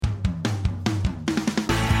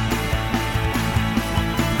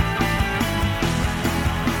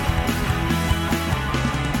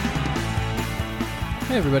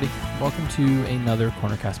Hey everybody, welcome to another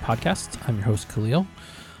Cornercast podcast. I'm your host Khalil.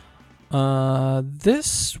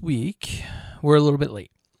 This week we're a little bit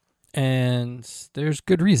late, and there's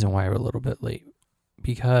good reason why we're a little bit late,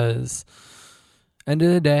 because end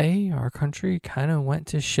of the day, our country kind of went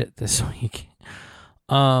to shit this week.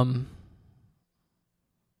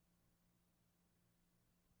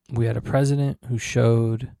 We had a president who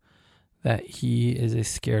showed that he is a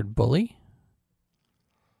scared bully.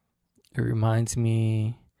 It reminds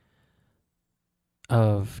me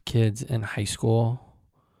of kids in high school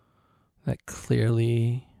that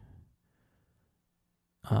clearly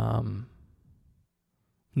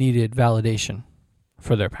needed validation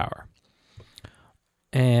for their power.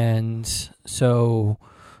 And so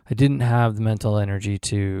I didn't have the mental energy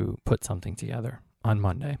to put something together on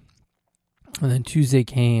Monday. And then Tuesday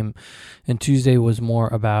came, and Tuesday was more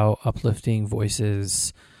about uplifting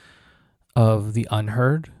voices of the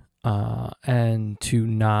unheard, and to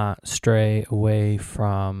not stray away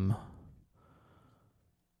from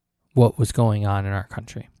what was going on in our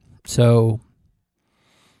country. So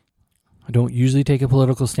I don't usually take a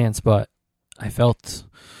political stance, but I felt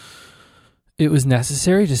it was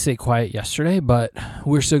necessary to stay quiet yesterday, but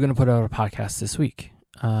we're still going to put out a podcast this week.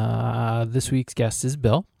 This week's guest is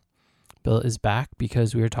Bill. Bill is back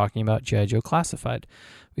because we were talking about G.I. Joe Classified.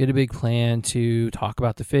 We had a big plan to talk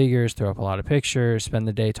about the figures, throw up a lot of pictures, spend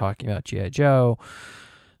the day talking about G.I. Joe,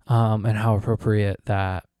 and how appropriate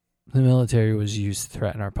that the military was used to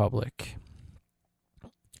threaten our public.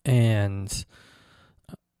 And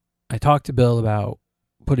I talked to Bill about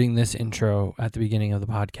putting this intro at the beginning of the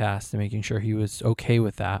podcast and making sure he was okay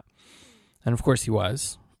with that. And of course he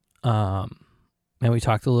was. And we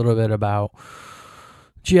talked a little bit about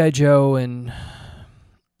G.I. Joe, and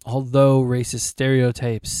although racist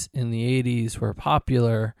stereotypes in the 80s were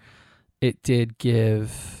popular, it did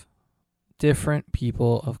give different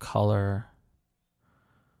people of color,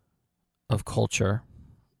 of culture,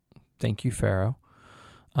 thank you, Pharaoh,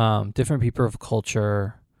 different people of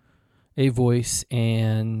culture a voice,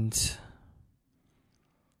 and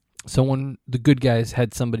the good guys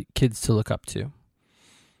had kids to look up to.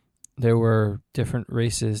 There were different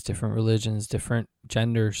races, different religions, different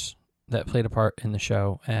genders that played a part in the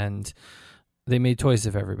show, and they made toys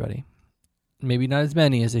of everybody. Maybe not as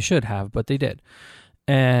many as they should have, but they did.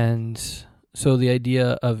 And so the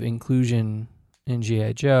idea of inclusion in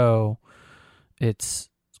G.I. Joe, it's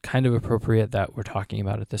kind of appropriate that we're talking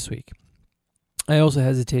about it this week. I also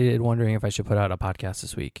hesitated, wondering if I should put out a podcast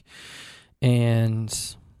this week. And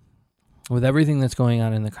with everything that's going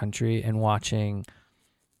on in the country and watching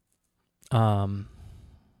Ben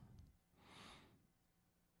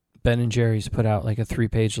and Jerry's put out like a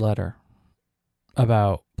 3-page letter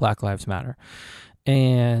about Black Lives Matter,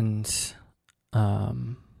 and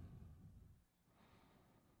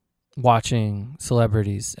watching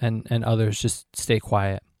celebrities and others just stay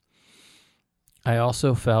quiet, I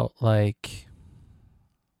also felt like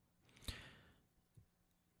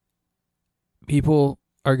people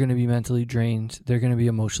are going to be mentally drained. They're going to be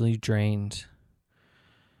emotionally drained.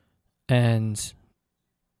 And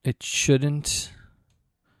this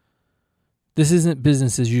isn't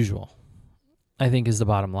business as usual, I think, is the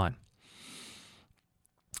bottom line.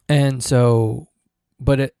 And so,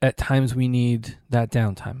 but at times we need that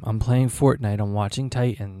downtime. I'm playing Fortnite. I'm watching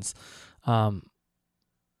Titans. I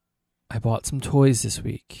bought some toys this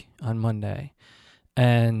week on Monday.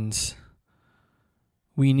 And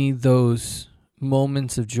we need those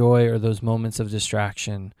moments of joy or those moments of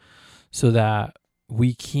distraction so that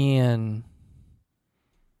we can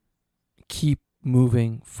keep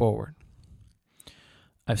moving forward.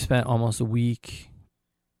 I've spent almost a week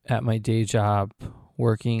at my day job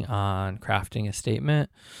working on crafting a statement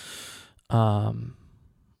for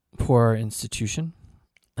our institution,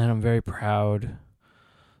 and I'm very proud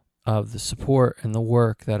of the support and the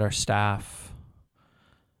work that our staff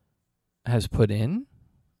has put in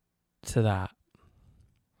to that.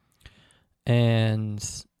 And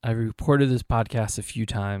I reported this podcast a few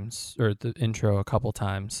times, or the intro a couple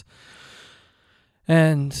times,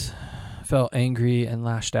 and felt angry and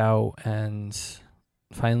lashed out, and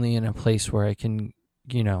finally in a place where I can,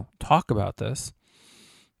 talk about this.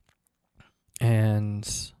 And,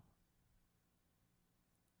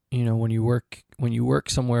 when you work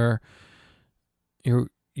somewhere,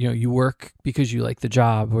 you work because you like the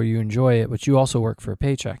job or you enjoy it, but you also work for a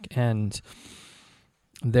paycheck. And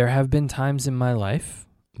there have been times in my life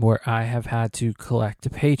where I have had to collect a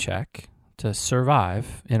paycheck to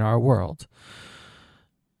survive in our world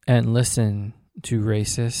and listen to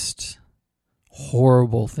racist,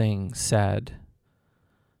 horrible things said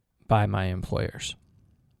by my employers.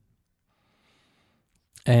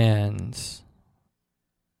 And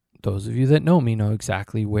those of you that know me know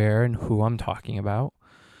exactly where and who I'm talking about.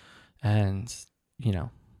 And,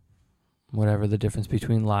 whatever the difference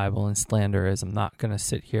between libel and slander is, I'm not going to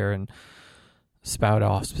sit here and spout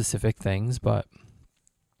off specific things, but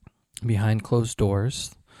behind closed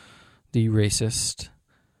doors, the racist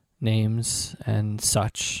names and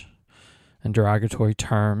such, and derogatory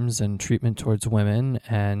terms and treatment towards women,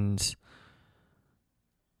 and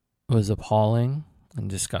was appalling and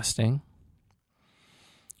disgusting.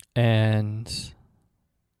 And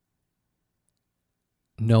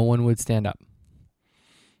no one would stand up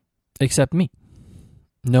except me.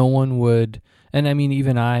 No one would. And I mean,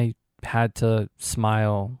 even I had to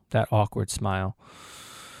smile, that awkward smile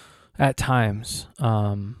at times.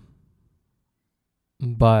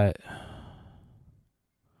 But,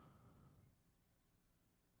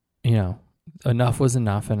 enough was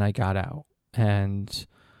enough, and I got out. And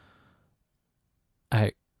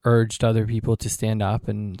I urged other people to stand up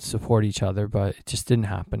and support each other, but it just didn't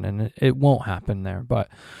happen, and it won't happen there. But,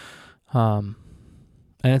 and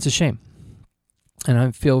it's a shame. And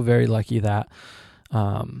I feel very lucky that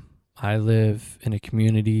I live in a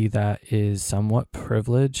community that is somewhat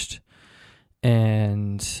privileged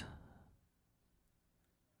and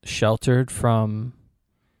sheltered from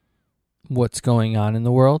what's going on in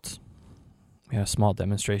the world. We had a small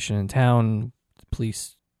demonstration in town. The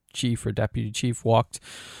police chief or deputy chief walked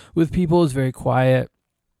with people. It was very quiet,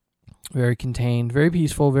 very contained, very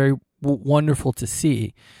peaceful, very wonderful to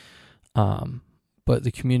see. But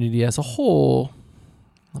the community as a whole,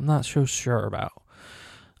 I'm not so sure about.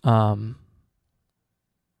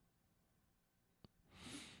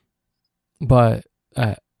 But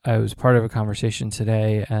I was part of a conversation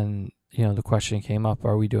today, and the question came up: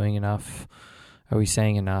 are we doing enough? Are we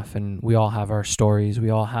saying enough? And we all have our stories. We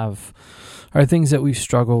all have our things that we've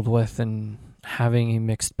struggled with, and having a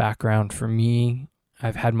mixed background. For me,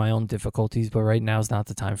 I've had my own difficulties, but right now is not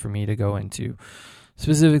the time for me to go into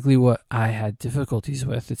specifically what I had difficulties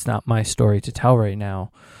with. It's not my story to tell right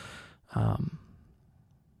now.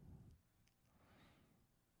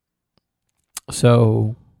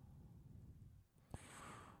 So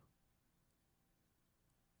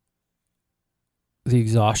the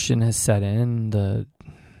exhaustion has set in, the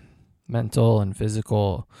mental and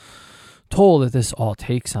physical toll that this all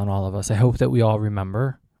takes on all of us. I hope that we all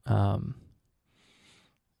remember in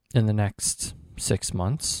the next 6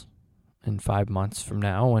 months and 5 months from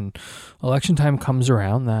now, when election time comes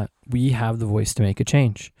around, that we have the voice to make a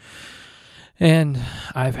change. And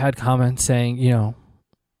I've had comments saying,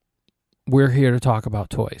 we're here to talk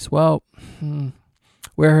about toys. Well,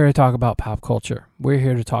 we're here to talk about pop culture. We're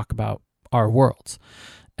here to talk about our worlds.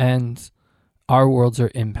 And our worlds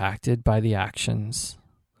are impacted by the actions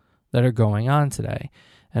that are going on today.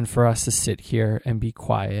 And for us to sit here and be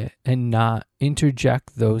quiet and not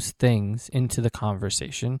interject those things into the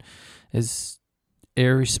conversation is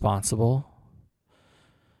irresponsible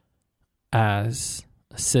as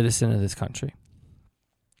a citizen of this country.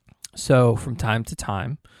 So from time to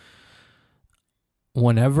time,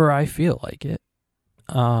 whenever I feel like it,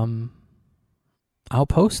 I'll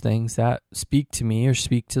post things that speak to me or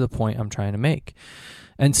speak to the point I'm trying to make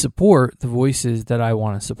and support the voices that I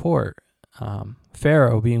want to support.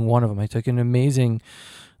 Pharaoh being one of them. I took an amazing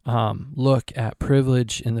look at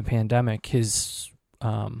privilege in the pandemic, his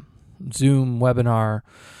Zoom webinar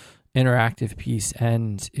interactive piece,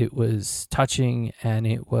 and it was touching, and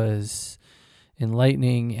it was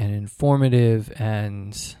enlightening and informative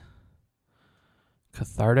and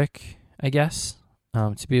cathartic, I guess,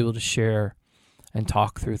 to be able to share and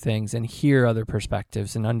talk through things and hear other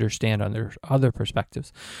perspectives and understand other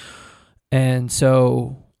perspectives. And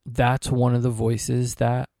so that's one of the voices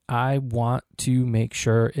that I want to make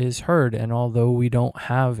is heard. And although we don't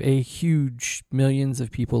have a huge millions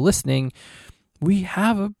of people listening, we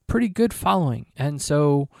have a pretty good following. And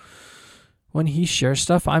so when he shares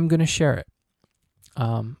stuff, I'm going to share it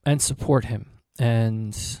and support him.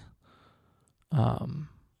 And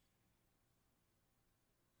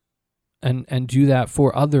do that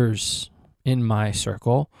for others in my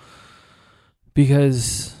circle,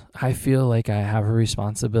 because I feel like I have a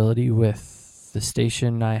responsibility with the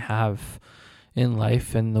station I have in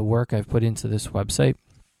life and the work I've put into this website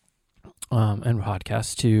and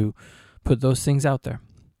podcast to put those things out there.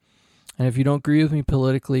 And if you don't agree with me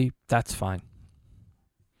politically, that's fine.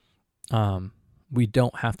 We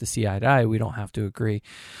don't have to see eye to eye. We don't have to agree.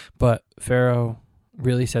 But Pharaoh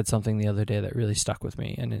really said something the other day that really stuck with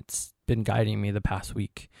me, and it's been guiding me the past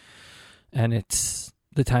week. And it's: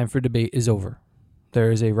 the time for debate is over.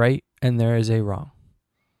 There is a right and there is a wrong.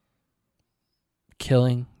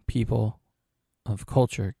 Killing people of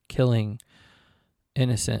culture, killing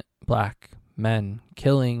innocent black men,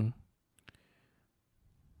 killing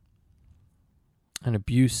an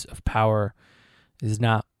abuse of power is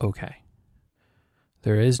not okay.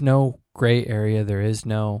 There is no gray area. There is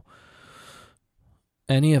no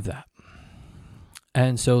any of that.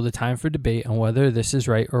 And so the time for debate on whether this is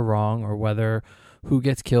right or wrong, or whether who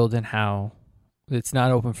gets killed and how, it's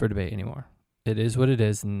not open for debate anymore. It is what it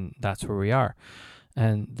is, and that's where we are.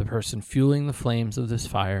 And the person fueling the flames of this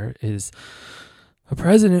fire is a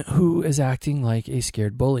president who is acting like a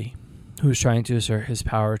scared bully, who is trying to assert his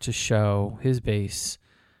power to show his base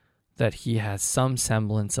that he has some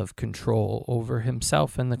semblance of control over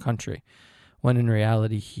himself and the country, when in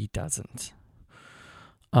reality he doesn't.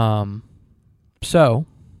 So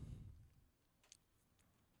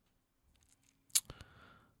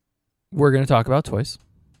we're going to talk about toys.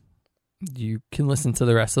 You can listen to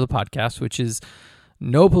the rest of the podcast, which is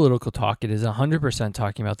no political talk. It is 100%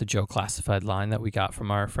 talking about the Joe Classified line that we got from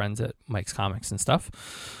our friends at Mike's Comics and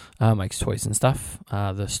stuff, Mike's Toys and Stuff,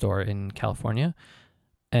 the store in California.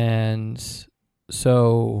 And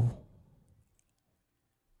so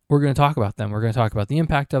we're going to talk about them. We're going to talk about the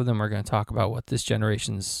impact of them. We're going to talk about what this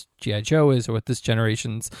generation's G.I. Joe is, or what they're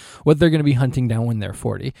going to be hunting down when they're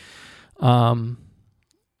 40. And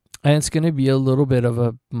it's going to be a little bit of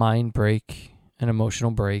a mind break, an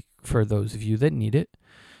emotional break for those of you that need it.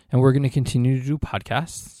 And we're going to continue to do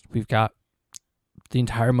podcasts. We've got the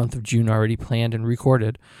entire month of June already planned and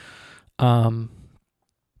recorded.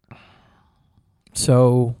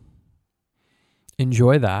 So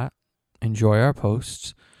enjoy that. Enjoy our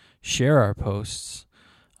posts. Share our posts.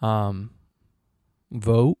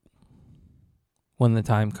 Vote when the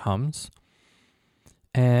time comes.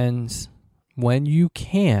 And when you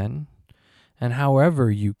can, and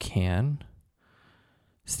however you can,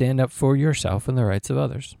 stand up for yourself and the rights of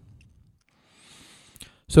others.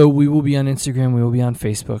 So we will be on Instagram, we will be on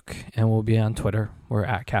Facebook, and we'll be on Twitter. We're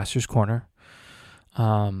at Caster's Corner.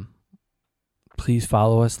 Please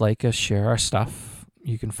follow us, like us, share our stuff.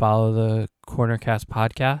 You can follow the Cornercast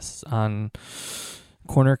podcast on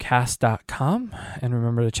cornercast.com. And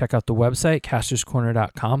remember to check out the website,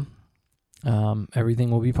 casterscorner.com. Everything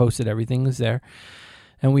will be posted. Everything is there.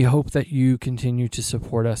 And we hope that you continue to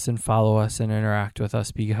support us and follow us and interact with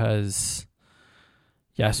us, because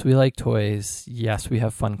yes, we like toys. Yes, we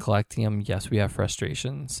have fun collecting them. Yes, we have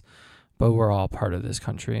frustrations, but we're all part of this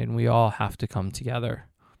country, and we all have to come together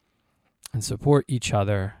and support each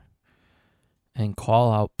other and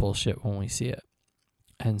call out bullshit when we see it.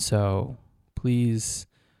 And so please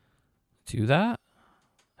do that.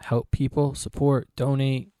 Help people, support,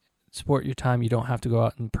 donate, support your time. You don't have to go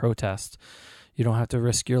out and protest. You don't have to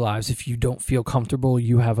risk your lives. If you don't feel comfortable,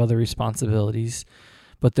 you have other responsibilities,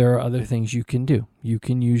 but there are other things you can do. You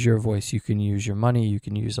can use your voice. You can use your money. You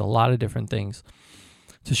can use a lot of different things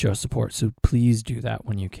to show support. So please do that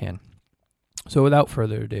when you can. So without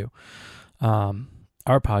further ado,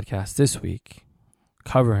 our podcast this week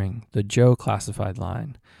covering the Joe Classified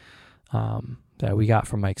line that we got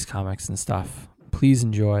from Mike's Comics and Stuff. Please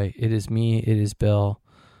enjoy. It is me. It is Bill.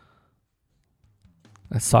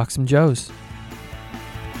 Let's talk some Joes.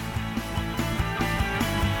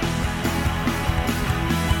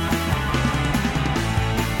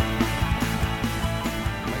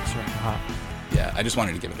 Mike's running hot. Yeah, I just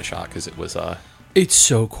wanted to give it a shot because it was It's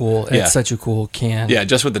so cool. Yeah. It's such a cool can. Yeah,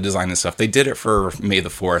 just with the design and stuff. They did it for May the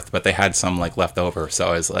 4th, but they had some like left over. So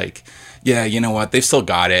I was like, yeah, you know what? They've still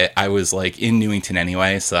got it. I was like in Newington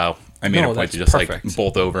anyway, so I made a point to just perfect. Like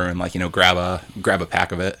bolt over and like, you know, grab a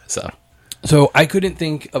pack of it. So I couldn't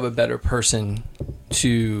think of a better person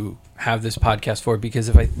to have this podcast for, because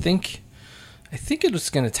if I think it was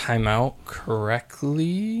going to time out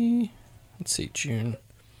correctly. Let's see, June.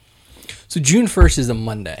 So June 1st is a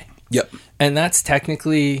Monday. Yep. And that's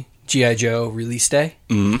technically G.I. Joe release day.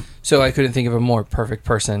 Mm-hmm. So I couldn't think of a more perfect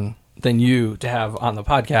person than you to have on the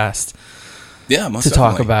podcast. Yeah, most to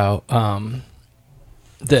definitely. talk about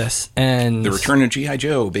this and the return of G.I.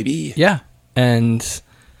 Joe, baby. Yeah, and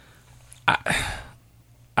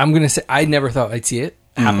I'm gonna say I never thought I'd see it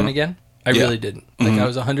happen again. I really didn't. Like I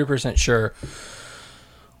was 100% sure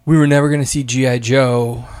we were never gonna see G.I.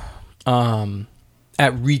 Joe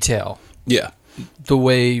at retail. Yeah. The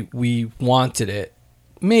way we wanted it,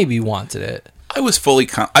 I was fully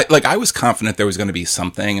I was confident there was going to be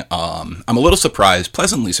something. I'm a little surprised,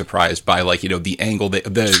 pleasantly surprised by like, you know, the angle,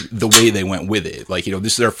 the way they went with it. Like, you know,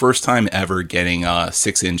 this is their first time ever getting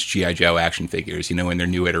 6-inch G.I. Joe action figures, you know, in their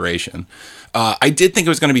new iteration. I did think it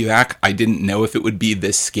was going to be back. I didn't know if it would be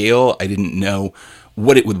this scale. I didn't know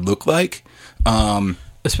what it would look like.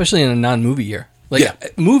 Especially in a non-movie year. Like Yeah.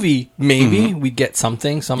 movie, maybe we'd get some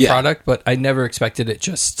Yeah. product, but I never expected it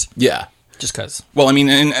just Yeah. because. Well, I mean,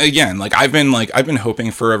 and again, like I've been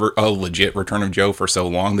hoping for a legit Return of Joe for so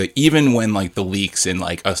long that even when like the leaks and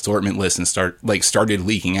like assortment lists and started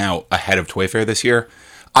leaking out ahead of Toy Fair this year,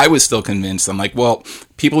 I was still convinced. I'm like, well,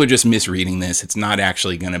 people are just misreading this. It's not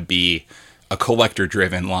actually going to be a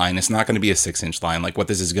collector-driven line. It's not going to be a 6-inch line. Like what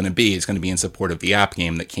this is going to be, it's going to be in support of the app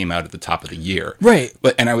game that came out at the top of the year. Right.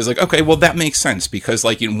 And I was like, okay, well, that makes sense because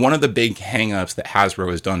like one of the big hangups that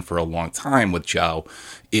Hasbro has done for a long time with Joe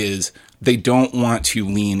is they don't want to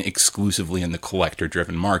lean exclusively in the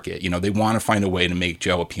collector-driven market. You know, they want to find a way to make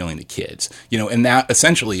Joe appealing to kids. You know, and that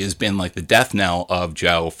essentially has been like the death knell of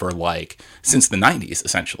Joe for like since the 90s,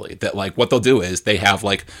 essentially. That like what they'll do is they have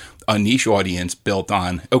like a niche audience built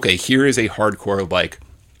on, okay, here is a hardcore, like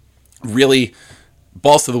really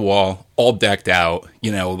balls to the wall, all decked out,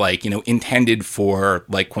 intended for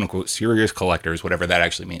like quote unquote serious collectors, whatever that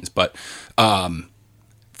actually means. But,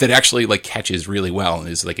 that actually like catches really well and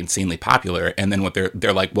is like insanely popular. And then what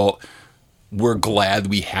they're like, well, we're glad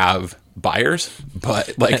we have buyers,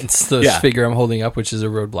 but like it's the figure I'm holding up, which is a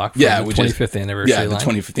Roadblock from the 25th anniversary line. The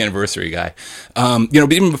 25th anniversary guy. But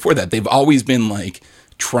even before that, they've always been like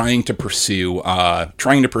trying to pursue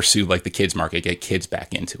like the kids market, get kids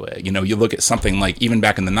back into it. You know, you look at something like even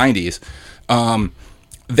back in the 90s,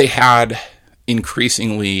 they had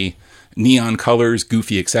increasingly neon colors,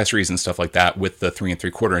 goofy accessories and stuff like that with the 3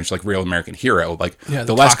 3/4 inch like Real American Hero. Like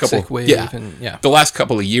the last couple the last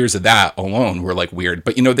couple of years of that alone were like weird,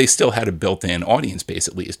 but they still had a built-in audience base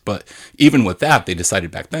at least. But even with that, they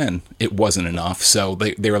decided back then it wasn't enough. So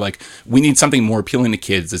they were like, we need something more appealing to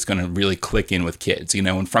kids that's going to really click in with kids,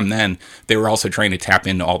 and from then they were also trying to tap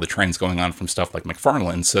into all the trends going on from stuff like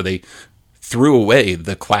McFarlane. So they threw away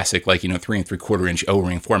the classic 3 3/4 inch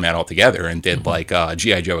O-ring format altogether and did like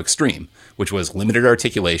G.I. Joe Extreme, which was limited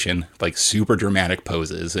articulation, like super dramatic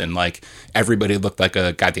poses, and like everybody looked like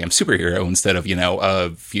a goddamn superhero instead of a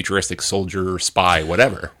futuristic soldier, spy,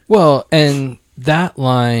 whatever. Well, and that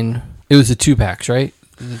line, it was a 2-packs, right?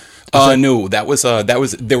 No, there was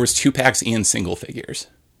 2-packs and single figures.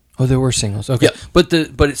 Oh, there were singles. Okay. Yep.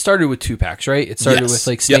 But it started with 2-packs, right? It started with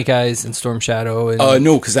like Snake Eyes and Storm Shadow. And,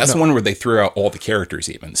 no, because that's the one where they threw out all the characters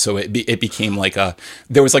even. So it became like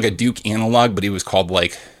there was like a Duke analog, but he was called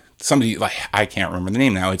like somebody, like I can't remember the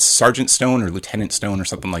name now. It's Sergeant Stone or Lieutenant Stone or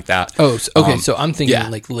something like that. Oh, okay. So I'm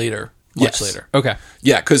thinking like later. Much later. Okay.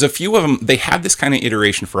 Yeah, because a few of them, they had this kind of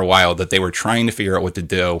iteration for a while that they were trying to figure out what to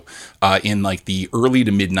do in like the early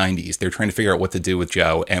to mid 90s. They're trying to figure out what to do with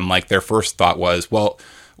Joe. And like their first thought was, well,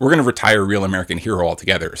 we're going to retire Real American Hero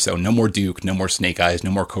altogether. So no more Duke, no more Snake Eyes, no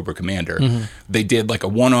more Cobra Commander. Mm-hmm. They did like a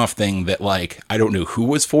one-off thing that like, I don't know who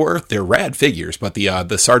was for. They're rad figures, but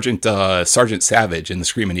the Sergeant Savage and the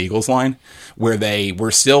Screaming Eagles line, where they were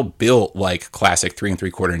still built like classic 3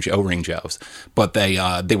 3/4 inch O-ring Joes, but they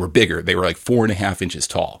were bigger. They were like 4.5 inches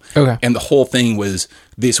tall. Okay. And the whole thing was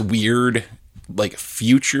this weird like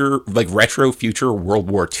future, like retro future World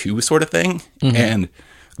War II sort of thing. Mm-hmm. And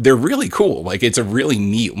they're really cool. Like, it's a really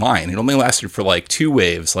neat line. It only lasted for like 2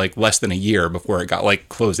 waves, like less than a year before it got like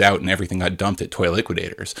closed out and everything got dumped at Toy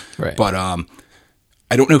Liquidators. Right. But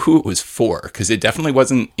I don't know who it was for, because it definitely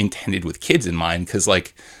wasn't intended with kids in mind. Because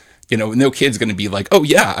like, no kid's going to be like, oh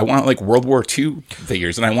yeah, I want like World War II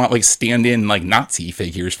figures, and I want like stand-in like Nazi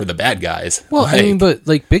figures for the bad guys. Well, like, I mean, but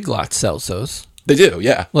like Big Lots sells those. They do,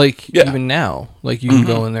 yeah. Like even now, like you can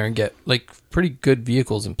go in there and get like pretty good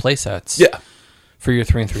vehicles and play sets. Yeah. For your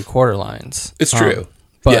 3 3/4 lines. It's true.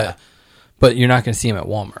 But you're not going to see them at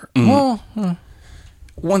Walmart. Mm-hmm. Well,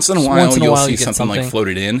 once in a while you'll see something like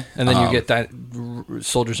floated in. And then you get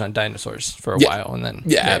soldiers on dinosaurs for a while. And then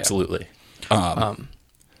absolutely.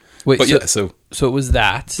 Wait, but so it was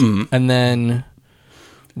that. Mm-hmm. And then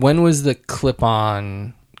when was the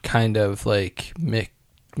clip-on kind of like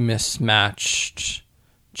mismatched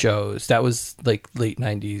Joes? That was like late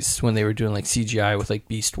 90s when they were doing like CGI with like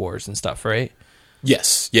Beast Wars and stuff, right?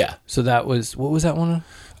 Yes, yeah. So that was, what was that one?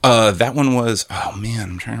 That one was, oh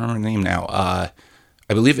man, I'm trying to remember the name now. I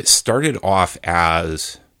believe it started off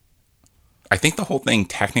as, I think the whole thing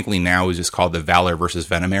technically now is just called the Valor versus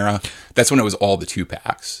Venom era. That's when it was all the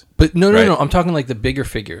 2-packs. But no, I'm talking like the bigger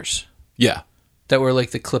figures. Yeah. That were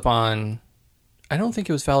like the clip-on, I don't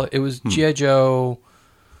think it was Valor, it was G.I. Joe.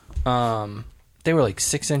 They were like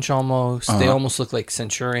 6-inch almost. They almost looked like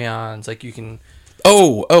Centurions. Like you can...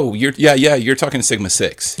 You're talking Sigma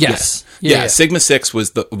 6. Yes. Yeah. Sigma 6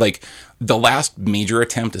 was the last major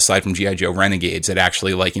attempt aside from G.I. Joe Renegades at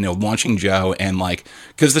actually launching Joe, and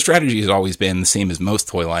because the strategy has always been the same as most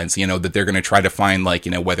toy lines, that they're going to try to find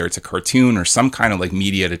whether it's a cartoon or some kind of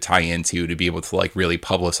media to tie into to be able to really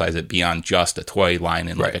publicize it beyond just a toy line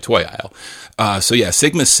and a toy aisle.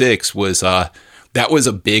 Sigma 6 was that was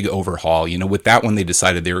a big overhaul. With that one, they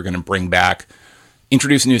decided they were going to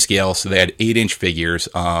introduce a new scale. So they had 8-inch figures,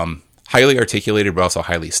 highly articulated, but also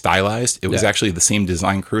highly stylized. It was actually the same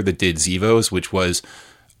design crew that did Zevos, which was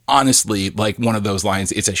honestly one of those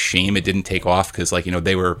lines. It's a shame it didn't take off because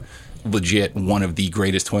they were legit one of the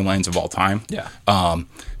greatest toy lines of all time. Yeah.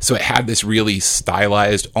 So it had this really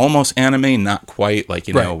stylized, almost anime, not quite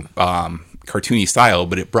cartoony style,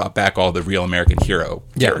 but it brought back all the real American hero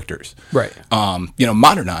characters. Right.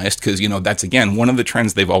 Modernized because, that's again, one of the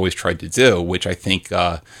trends they've always tried to do, which I think,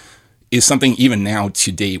 is something even now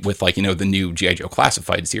to date with the new G.I. Joe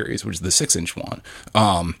Classified series, which is the 6-inch one.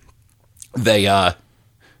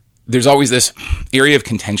 There's always this area of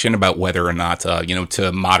contention about whether or not,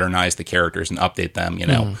 to modernize the characters and update them,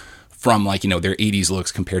 from their 80s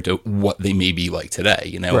looks compared to what they may be like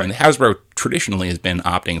today, Right. And Hasbro traditionally has been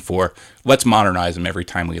opting for, let's modernize them every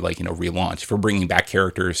time we relaunch. If we're bringing back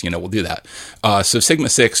characters, we'll do that. So Sigma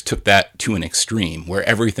 6 took that to an extreme where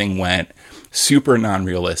everything went super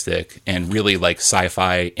non-realistic and really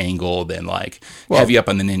sci-fi angled and heavy up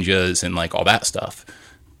on the ninjas and all that stuff.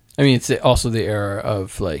 I mean, it's also the era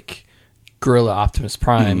of Gorilla Optimus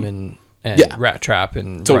Prime and Rat Trap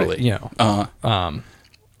and totally.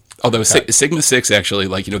 Although Sigma 6 actually,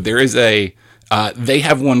 there is they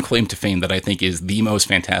have one claim to fame that I think is the most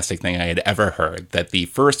fantastic thing I had ever heard, that the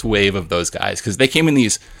first wave of those guys, because they came in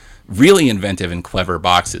these really inventive and clever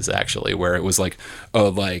boxes actually, where it was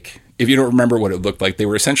if you don't remember what it looked like, they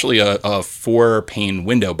were essentially a 4-pane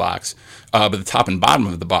window box, but the top and bottom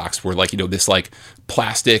of the box were this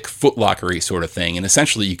plastic footlockery sort of thing, and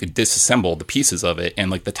essentially you could disassemble the pieces of it,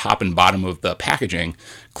 and the top and bottom of the packaging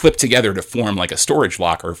clipped together to form a storage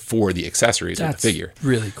locker for the accessories of the figure.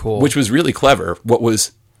 Really cool. Which was really clever. What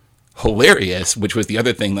was hilarious, which was the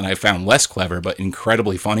other thing that I found less clever but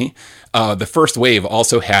incredibly funny, the first wave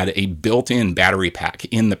also had a built-in battery pack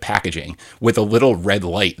in the packaging with a little red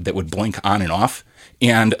light that would blink on and off.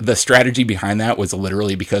 And the strategy behind that was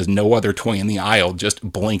literally because no other toy in the aisle just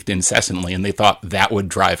blinked incessantly, and they thought that would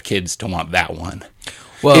drive kids to want that one.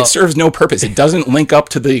 Well, it serves no purpose. It doesn't link up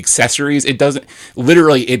to the accessories. It doesn't.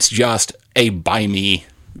 Literally, it's just a buy me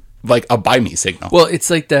signal. Well, it's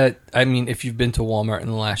like that. I mean, if you've been to Walmart in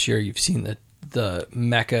the last year, you've seen the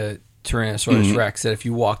Mecha Tyrannosaurus Rex that if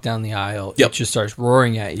you walk down the aisle, it just starts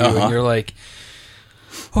roaring at you, and you're like,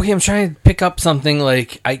 okay, I'm trying to pick up something.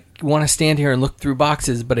 I want to stand here and look through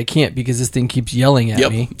boxes, but I can't because this thing keeps yelling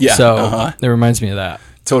at me. Yeah. So it reminds me of that.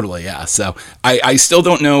 Totally, yeah. So I still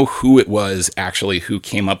don't know who it was actually who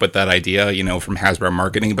came up with that idea, from Hasbro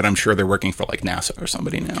marketing, but I'm sure they're working for NASA or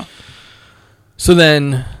somebody now. So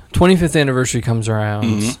then 25th anniversary comes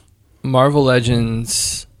around. Marvel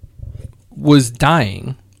Legends was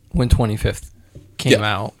dying when 25th came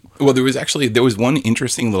out. Well, there was one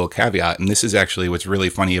interesting little caveat, and this is actually what's really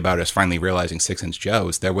funny about us finally realizing 6-inch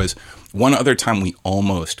Joes. There was one other time we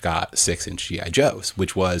almost got 6-inch G.I. Joes,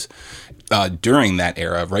 which was during that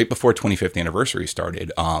era, right before 25th anniversary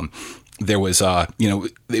started. There was,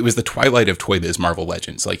 it was the twilight of Toy Biz Marvel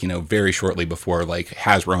Legends, very shortly before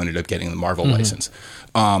Hasbro ended up getting the Marvel license.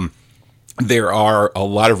 There are a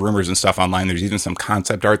lot of rumors and stuff online. There's even some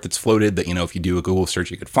concept art that's floated that, if you do a Google search,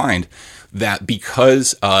 you could find that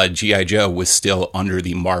because G.I. Joe was still under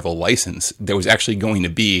the Marvel license, there was actually going to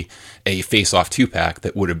be a Face-Off 2-pack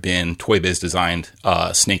that would have been Toy Biz designed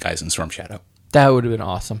Snake Eyes and Storm Shadow. That would have been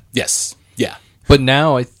awesome. Yes. Yeah. But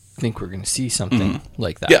now I think we're going to see something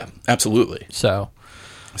like that. Yeah, absolutely. So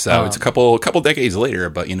it's a couple decades later,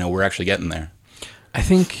 but, we're actually getting there. I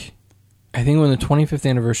think when the 25th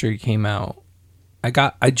anniversary came out,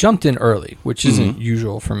 I jumped in early, which isn't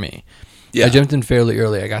usual for me. Yeah. I jumped in fairly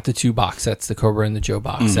early. I got the 2 box sets, the Cobra and the Joe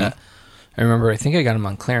box set. I remember, I think I got them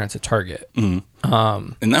on clearance at Target. And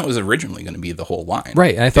that was originally going to be the whole line.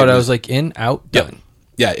 Right. And I thought I was in, out, done.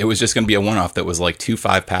 Yeah, it was just going to be a one-off that was 2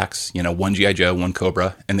 5-packs, 1 G.I. Joe, 1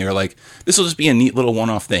 Cobra. And they were like, this will just be a neat little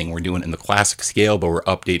one-off thing. We're doing it in the classic scale, but we're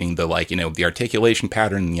updating the, the articulation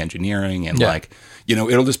pattern and the engineering. And,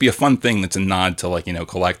 it'll just be a fun thing that's a nod to,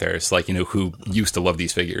 collectors, who used to love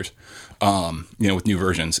these figures, with new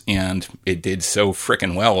versions. And it did so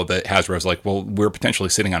frickin' well that Hasbro's like, well, we're potentially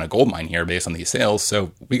sitting on a gold mine here based on these sales,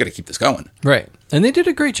 so we got to keep this going. Right. And they did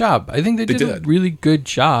a great job. I think they did a really good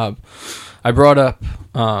job. I brought up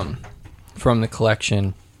from the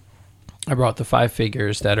collection, I brought the 5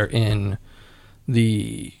 figures that are in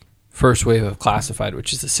the first wave of Classified,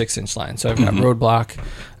 which is the 6-inch line. So I've got Roadblock.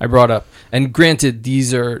 I brought up, and granted,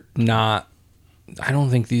 these are not. I don't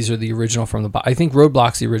think these are the original from the box. I think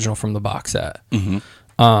Roadblock's the original from the box set.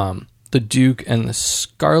 The Duke and the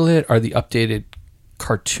Scarlet are the updated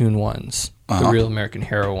cartoon ones, the Real American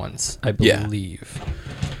Hero ones, I believe.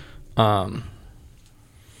 And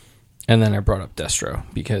then I brought up Destro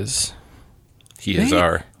because he is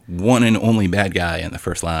our one and only bad guy in the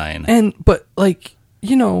first line. But like,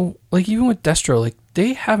 you know, like even with Destro, like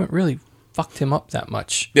they haven't really fucked him up that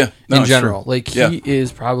much. Yeah, in general, like he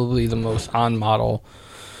is probably the most on model.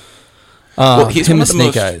 He's him one of the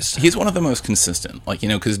Snake Eyes. He's one of the most consistent. Like, you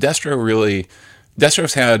know, because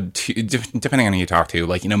Destro's had depending on who you talk to,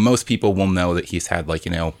 like, you know, most people will know that he's had, like,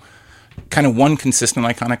 you know, kind of one consistent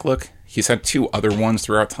iconic look. He's had 2 other ones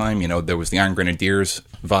throughout time. You know, there was the Iron Grenadiers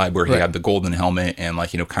vibe where he had the golden helmet and,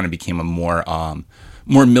 like, you know, kind of became a more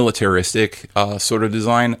militaristic sort of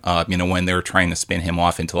design. You know, when they were trying to spin him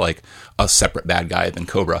off into like a separate bad guy than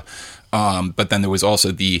Cobra. But then there was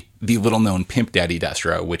also the little known Pimp Daddy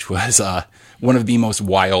Destro, which was one of the most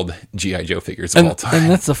wild G.I. Joe figures of all time.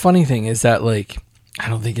 And that's the funny thing is that, like, I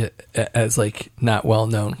don't think it as like not well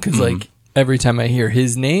known because like every time I hear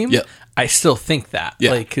his name, I still think that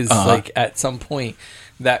like because like at some point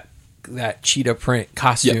that cheetah print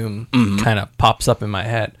costume kind of pops up in my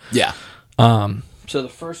head. Yeah. So the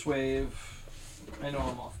first wave, I know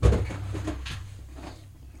I'm off book.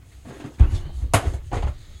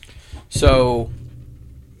 So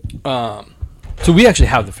we actually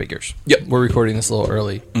have the figures. Yep. We're recording this a little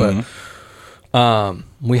early, but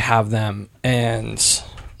we have them, and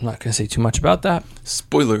I'm not going to say too much about that.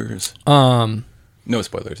 Spoilers. No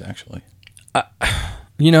spoilers, actually.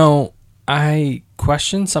 You know, I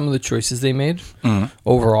question some of the choices they made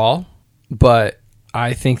overall, but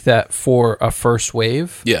I think that for a first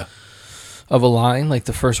wave of a line, like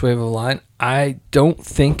the first wave of a line, I don't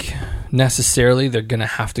think necessarily they're going to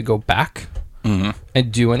have to go back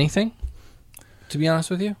and do anything, to be honest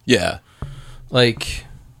with you. Yeah. Like,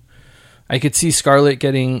 I could see Scarlet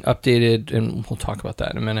getting updated, and we'll talk about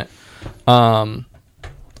that in a minute.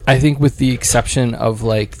 I think with the exception of,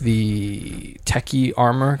 like, the techie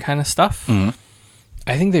armor kind of stuff,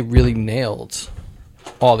 I think they really nailed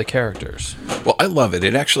all the characters. Well, I love it.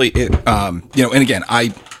 It actually, you know, and again,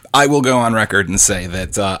 I will go on record and say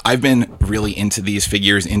that I've been really into these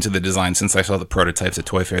figures, into the design since I saw the prototypes at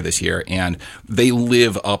Toy Fair this year, and they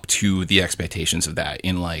live up to the expectations of that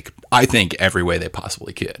in, like, I think every way they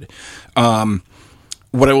possibly could.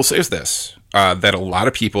 What I will say is this, that a lot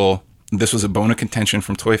of people, this was a bone of contention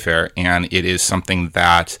from Toy Fair, and it is something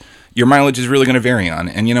that your mileage is really going to vary on.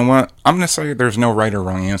 And you know what? I'm going to say there's no right or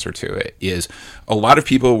wrong answer to it. Is a lot of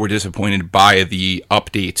people were disappointed by the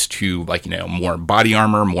updates to, like, you know, more body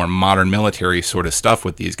armor, more modern military sort of stuff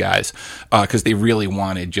with these guys, because they really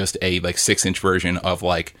wanted just a, like, 6-inch version of,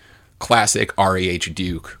 like, classic RAH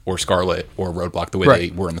Duke or Scarlet or Roadblock the way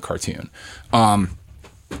they were in the cartoon. You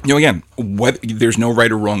know, again, there's no right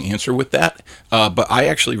or wrong answer with that, but I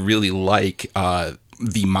actually really like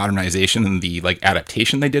the modernization and the, like,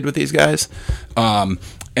 adaptation they did with these guys. And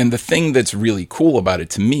the thing that's really cool about it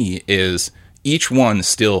to me is each one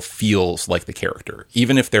still feels like the character,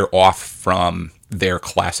 even if they're off from their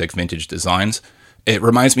classic vintage designs. It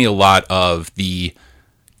reminds me a lot of the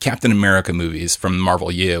Captain America movies from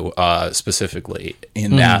Marvel U, specifically,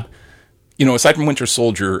 in that, you know, aside from Winter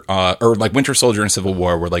Soldier, or like Winter Soldier and Civil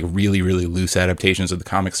War were, like, really, really loose adaptations of the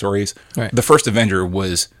comic stories. Right. The first Avenger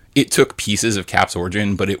it took pieces of Cap's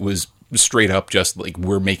origin, but it was straight up just, like,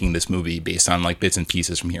 we're making this movie based on, like, bits and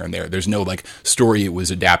pieces from here and there. There's no, like, story it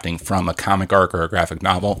was adapting from a comic arc or a graphic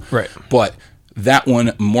novel. Right. But that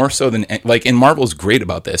one, more so than, like, and Marvel's great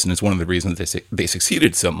about this, and it's one of the reasons they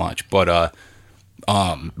succeeded so much. But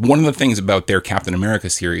one of the things about their Captain America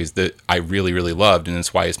series that I really, really loved, and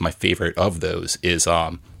that's why it's my favorite of those, is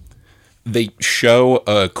they show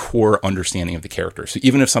a core understanding of the character. So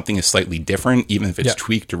even if something is slightly different, even if it's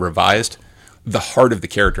tweaked or revised, the heart of the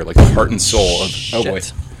character, like the heart and soul of... Oh, boy.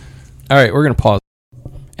 All right, we're going to pause.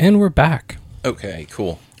 And we're back. Okay,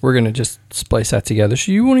 cool. We're going to just splice that together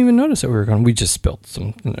so you won't even notice that we just spilled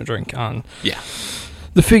some drink on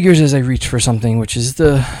the figures as I reach for something, which is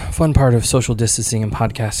the fun part of social distancing and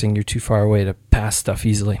podcasting. You're too far away to pass stuff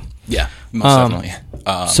easily. Yeah, most definitely.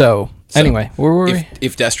 So anyway, where were we?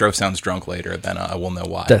 If Destro sounds drunk later, then I will know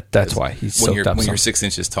why. That's why he's soaked up. When you're 6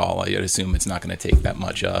 inches tall, I'd assume it's not going to take that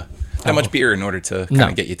much beer in order to kind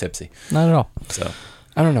of get you tipsy. Not at all. So,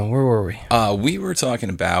 I don't know. Where were we? We were talking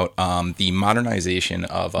about the modernization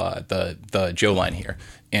of the Joe line here,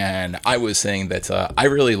 and I was saying that I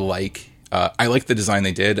really like the design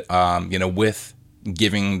they did. With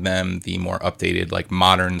giving them the more updated, like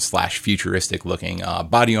modern / futuristic looking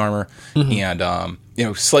body armor, and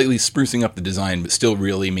slightly sprucing up the design, but still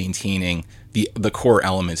really maintaining the core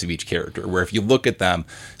elements of each character. Where if you look at them,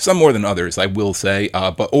 some more than others, I will say,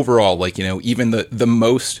 but overall, even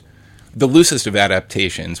the loosest of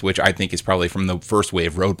adaptations, which I think is probably from the first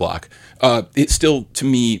wave, Roadblock, it still, to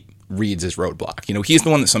me, reads as Roadblock. He's the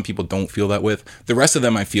one that some people don't feel that with. The rest of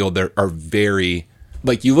them, I feel, are very...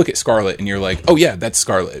 Like, you look at Scarlet and you're like, oh, yeah, that's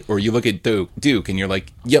Scarlet. Or you look at Duke and you're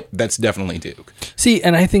like, yep, that's definitely Duke. See,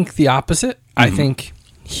 and I think the opposite. I think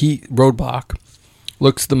Roadblock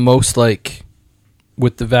looks the most like...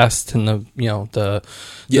 with the vest and the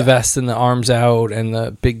vest and the arms out and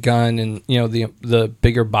the big gun and the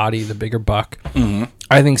bigger body, the bigger buck.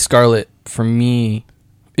 I think Scarlet for me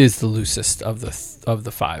is the loosest of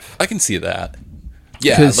the five. I can see that.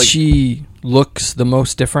 Yeah, because she looks the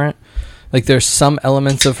most different. Like there's some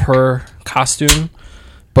elements of her costume,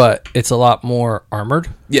 but it's a lot more armored.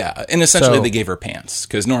 Yeah, and essentially they gave her pants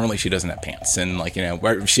because normally she doesn't have pants, and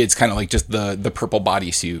it's kind of like just the purple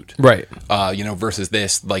bodysuit, right? Versus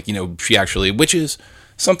this, she actually, which is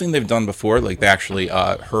something they've done before. Like they actually,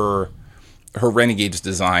 her Renegade's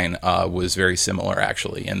design was very similar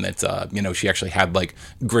actually, and that she actually had like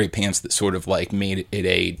gray pants that sort of like made it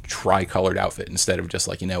a tri-colored outfit instead of just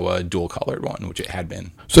a dual colored one, which it had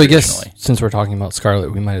been. So I guess since we're talking about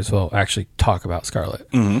Scarlet, we might as well actually talk about Scarlet.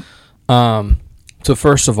 So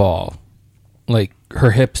first of all, like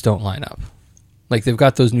her hips don't line up. Like they've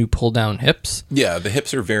got those new pull down hips. Yeah, the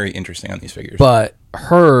hips are very interesting on these figures. But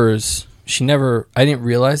hers, I didn't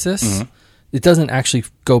realize this. It doesn't actually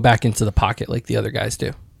go back into the pocket like the other guys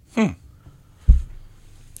do.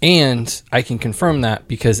 And I can confirm that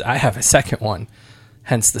because I have a second one,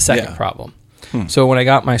 hence the second problem. So when I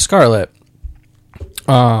got my Scarlet,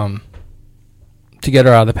 to get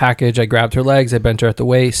her out of the package, I grabbed her legs, I bent her at the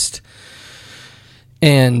waist,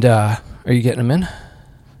 and are you getting them in?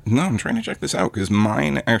 No, I'm trying to check this out because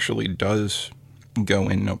mine actually does go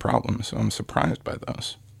in no problem, so I'm surprised by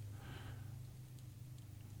those.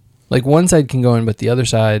 Like one side can go in, but the other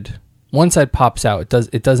side, one side pops out.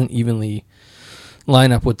 It doesn't evenly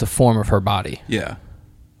line up with the form of her body. Yeah.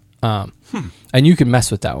 And you can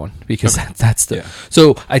mess with that one because that's the. Yeah.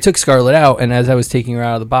 So I took Scarlet out, and as I was taking her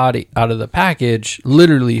out of the package,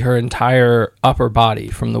 literally her entire upper body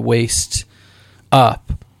from the waist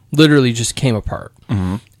up, literally just came apart.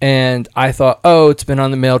 And I thought, oh, it's been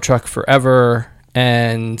on the mail truck forever,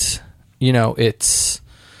 and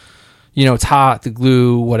it's hot, the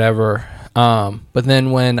glue, whatever. But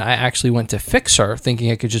then when I actually went to fix her, thinking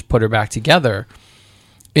I could just put her back together,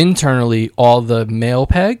 internally, all the male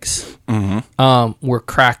pegs were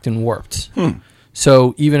cracked and warped.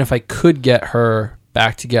 So even if I could get her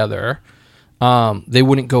back together, they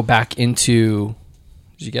wouldn't go back into...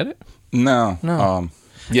 Did you get it? No.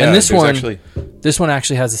 Yeah, and this one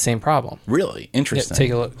actually has the same problem. Really? Interesting. Yeah,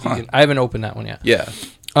 take a look. I haven't opened that one yet. Yeah.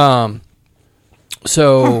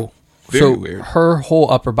 So weird. Her whole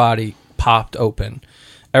upper body popped open.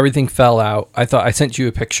 Everything fell out. I sent you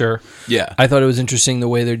a picture. Yeah. I thought it was interesting the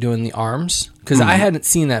way they're doing the arms because I hadn't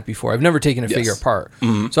seen that before. I've never taken a figure apart.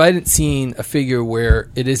 So I hadn't seen a figure where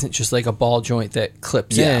it isn't just like a ball joint that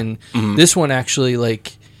clips in. This one actually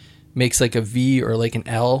like makes like a V or like an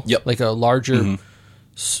L, like a larger,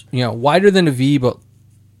 wider than a V, but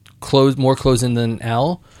more closed in than an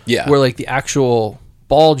L. Yeah. Where like the actual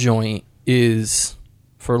ball joint is,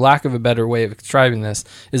 for lack of a better way of describing this,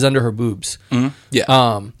 is under her boobs.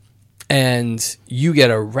 Yeah. And you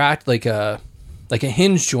get like a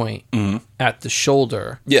hinge joint at the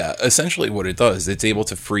shoulder. Yeah, essentially what it does, it's able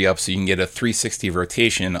to free up so you can get a 360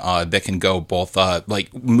 rotation that can go both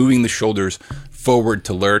like moving the shoulders forward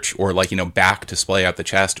to lurch or back to splay out the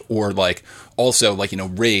chest, or like also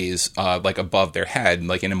raise like above their head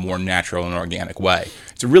like in a more natural and organic way.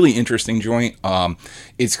 It's a really interesting joint.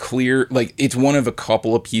 It's clear, like it's one of a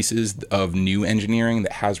couple of pieces of new engineering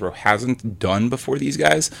that Hasbro hasn't done before these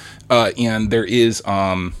guys. And there is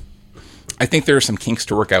I think there are some kinks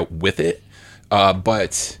to work out with it,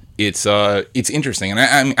 but it's interesting,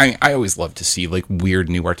 and I always love to see like weird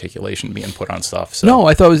new articulation being put on stuff. So. No,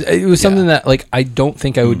 I thought it was something that like I don't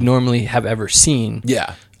think I would normally have ever seen.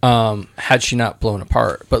 Yeah. Had she not blown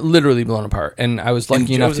apart, but literally blown apart, and I was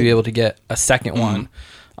lucky enough to be able to get a second one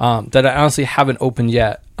that I honestly haven't opened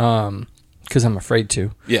yet. Because I'm afraid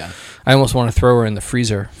to. Yeah. I almost want to throw her in the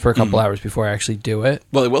freezer for a couple hours before I actually do it.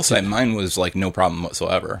 Well, I will say mine was like no problem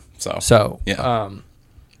whatsoever. So yeah.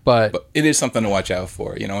 But it is something to watch out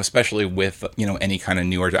for, especially with, any kind of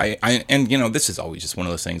newer. And this is always just one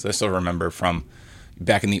of those things. I still remember from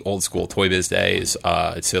back in the old school Toy Biz days,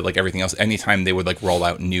 to like everything else. Anytime they would like roll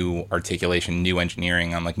out new articulation, new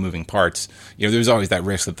engineering on like moving parts, there was always that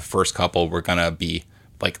risk that the first couple were gonna be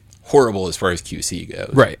like horrible as far as QC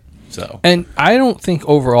goes. Right. So, and I don't think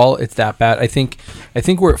overall it's that bad. I think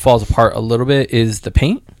where it falls apart a little bit is the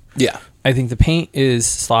paint. Yeah. I think the paint is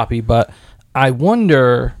sloppy, but I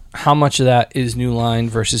wonder how much of that is New Line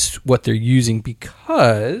versus what they're using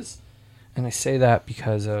because, and I say that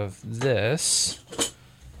because of this.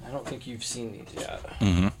 I don't think you've seen these yet.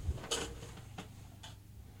 Mm-hmm.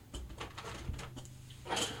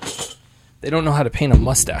 They don't know how to paint a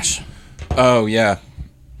mustache. Oh, yeah.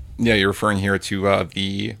 Yeah, you're referring here to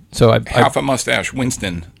the half a mustache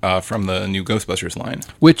Winston from the new Ghostbusters line,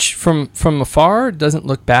 which from afar doesn't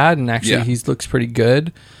look bad, and actually he looks pretty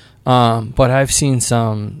good. But I've seen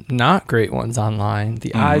some not great ones online.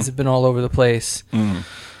 The eyes have been all over the place.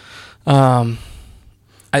 I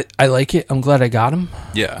like it. I'm glad I got them.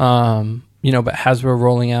 Yeah. But Hasbro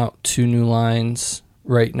rolling out 2 new lines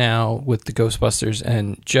right now with the Ghostbusters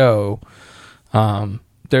and Joe.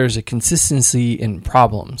 There's a consistency in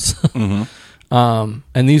problems. And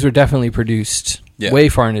these were definitely produced way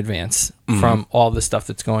far in advance from all the stuff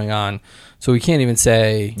that's going on. So we can't even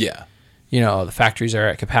say, the factories are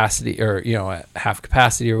at capacity or, at half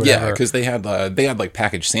capacity or whatever. Yeah, because they had like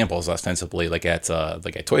packaged samples ostensibly like at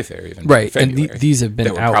Toy Fair even. Right, and these have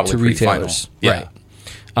been out to retailers. Yeah.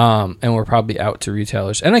 Right. And we're probably out to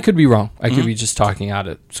retailers. And I could be wrong. I could be just talking out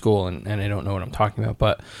at school and I don't know what I'm talking about.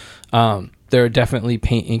 But there are definitely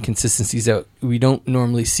paint inconsistencies that we don't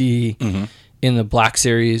normally see in the Black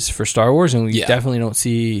Series for Star Wars, and we definitely don't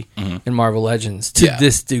see in Marvel Legends to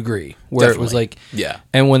this degree, where it was like,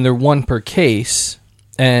 and when they're one per case,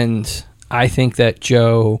 and I think that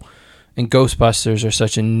Joe and Ghostbusters are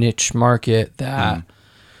such a niche market that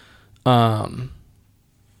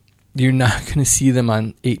you're not going to see them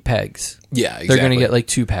on 8 pegs. Yeah, exactly. They're going to get like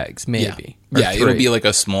 2 pegs, maybe. Yeah, it'll be like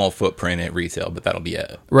a small footprint at retail, but that'll be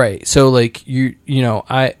it. Right. So like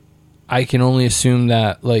I can only assume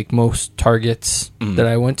that like most Targets that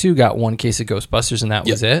I went to got 1 case of Ghostbusters and that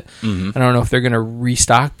was it. I don't know if they're going to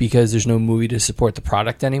restock because there's no movie to support the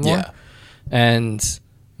product anymore. Yeah. And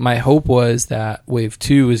my hope was that Wave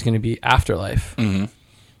 2 is going to be Afterlife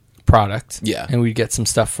product. Yeah. And we'd get some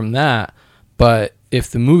stuff from that. But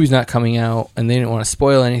if the movie's not coming out and they didn't want to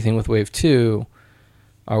spoil anything with Wave 2,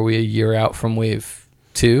 are we a year out from Wave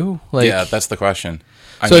 2? Like, yeah, that's the question.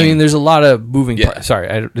 I mean, there's a lot of moving parts.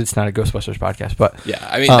 Sorry, it's not a Ghostbusters podcast, but... Yeah,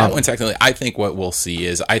 I mean, that one technically... I think what we'll see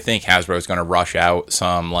is... I think Hasbro is going to rush out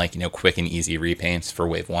some, quick and easy repaints for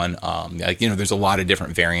Wave 1. There's a lot of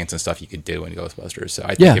different variants and stuff you could do in Ghostbusters. So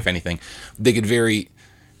I think, if anything, they could very...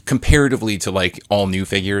 Comparatively to, all new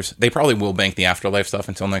figures, they probably will bank the Afterlife stuff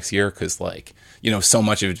until next year because, so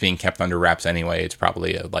much of it's being kept under wraps anyway. It's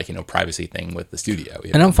probably a, privacy thing with the studio.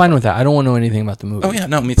 And I'm fine with that. I don't want to know anything about the movie. Oh, yeah.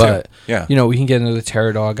 No, me too. But, yeah. We can get another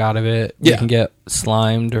Pterodog out of it. We can get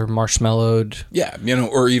slimed or marshmallowed. Yeah,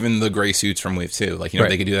 or even the gray suits from Wave 2.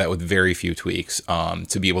 They could do that with very few tweaks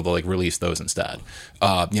to be able to, release those instead.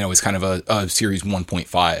 It's kind of a Series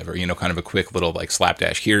 1.5 or, kind of a quick little,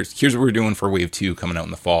 slapdash. Here's what we're doing for Wave 2 coming out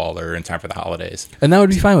in the fall or in time for the holidays. And that would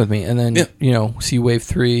be fine with me. And then, see Wave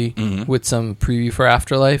 3 with some preview for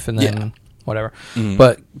Afterlife and then whatever.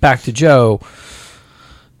 But back to Joe.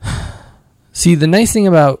 See, the nice thing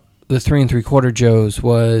about the 3 3/4 Joes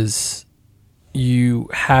was you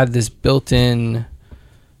had this built-in,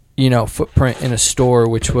 footprint in a store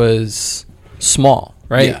which was small,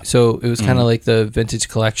 right? Yeah. So it was kind of like the vintage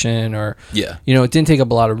collection or, it didn't take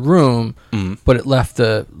up a lot of room, but it left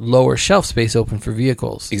the lower shelf space open for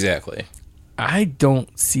vehicles. Exactly. I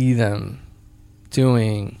don't see them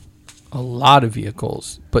doing a lot of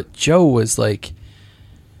vehicles, but Joe was the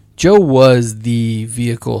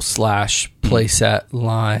vehicle / playset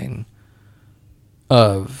line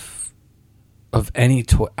of any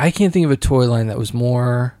toy. I can't think of a toy line that was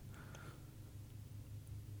more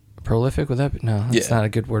prolific. Would that be? No, that's not a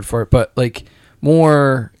good word for it, but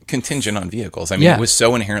more contingent on vehicles. I mean, it was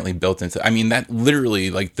so inherently built into. I mean, that literally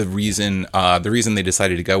the reason they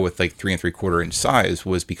decided to go with 3 3/4 inch size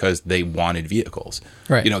was because they wanted vehicles.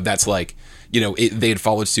 Right. That's they had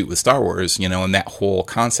followed suit with Star Wars. And that whole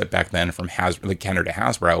concept back then from Kenner to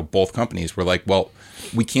Hasbro, both companies were like, well,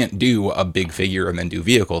 we can't do a big figure and then do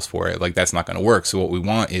vehicles for it. That's not going to work. So what we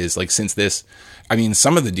want is since this. I mean,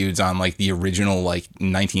 some of the dudes on the original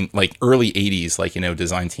early 80s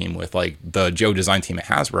design team with the Joe design team at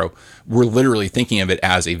Hasbro Hasbro were literally thinking of it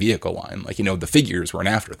as a vehicle line. Like, the figures were an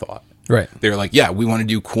afterthought. Right. They're like, yeah, we want to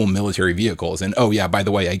do cool military vehicles. And, oh, yeah, by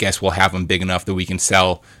the way, I guess we'll have them big enough that we can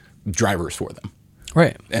sell drivers for them.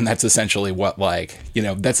 Right. And that's essentially what,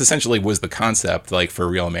 that's essentially was the concept, for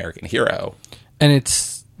Real American Hero. And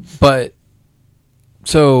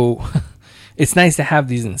so it's nice to have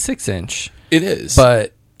these in 6-inch. It is.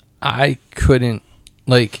 But I couldn't,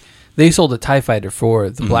 they sold a TIE Fighter for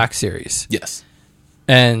the Black Series. Yes.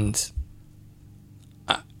 And,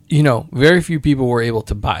 very few people were able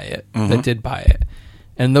to buy it, that did buy it.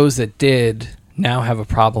 And those that did now have a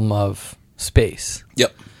problem of space.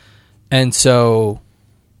 Yep. And so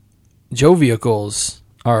Joe vehicles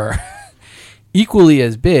are equally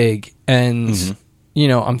as big. And,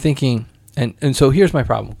 I'm thinking, and so here's my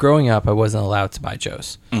problem. Growing up, I wasn't allowed to buy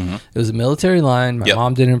Joes. It was a military line. My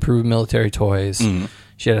mom didn't approve military toys.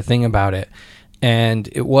 She had a thing about it. And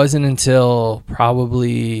it wasn't until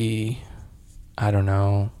probably, I don't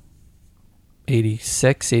know,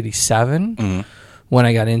 86, 87 when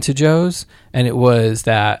I got into Joe's. And it was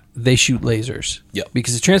that they shoot lasers. Yep.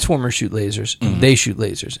 Because the Transformers shoot lasers, and they shoot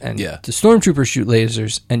lasers. And the Stormtroopers shoot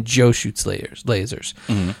lasers, and Joe shoots lasers.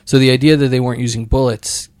 So the idea that they weren't using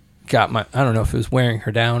bullets got I don't know if it was wearing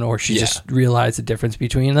her down or she just realized the difference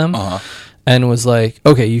between them and was like,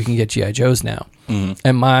 okay, you can get G.I. Joes now.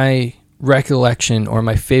 And my recollection or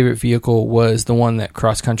my favorite vehicle was the one that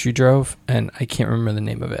Cross Country drove, and I can't remember the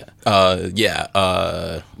name of it.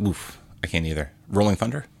 I can't either. Rolling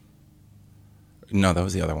Thunder? No, that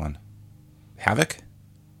was the other one. Havoc?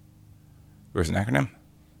 Where's an acronym?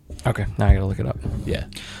 Okay, now I gotta look it up. Yeah.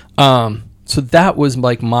 So that was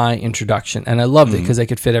my introduction, and I loved it because I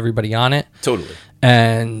could fit everybody on it. Totally.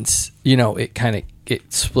 And it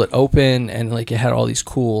split open, and it had all these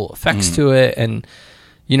cool effects to it, and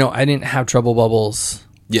I didn't have trouble bubbles.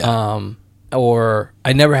 Yeah. Or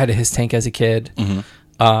I never had a his tank as a kid.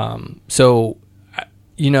 So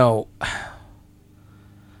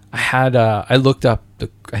I looked up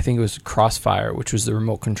I think it was Crossfire, which was the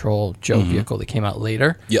remote control Joe vehicle that came out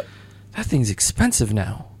later. Yep. That thing's expensive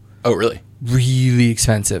now. Oh, really? Really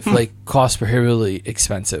expensive, cost prohibitively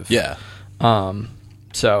expensive. Yeah.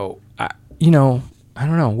 So I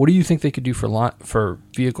don't know. What do you think they could do for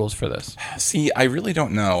vehicles for this? See, I really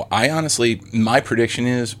don't know. My prediction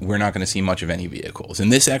is we're not going to see much of any vehicles.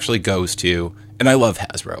 And this actually goes to, and I love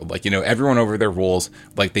Hasbro. Everyone over their rules,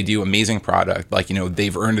 they do amazing product.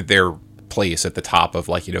 They've earned their place at the top of,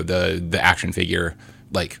 the action figure,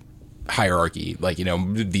 hierarchy,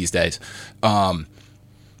 these days.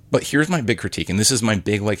 But here's my big critique, and this is my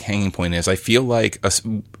big, hanging point is I feel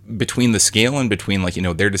between the scale and between,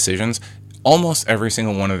 their decisions, almost every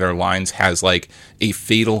single one of their lines has, a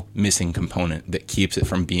fatal missing component that keeps it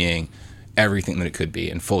from being everything that it could be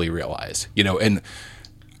and fully realized. And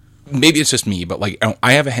maybe it's just me, but,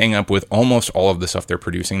 I have a hang up with almost all of the stuff they're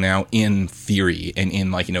producing now in theory and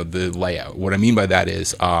in, the layout. What I mean by that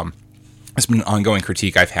is, it's been an ongoing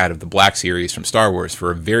critique I've had of the Black Series from Star Wars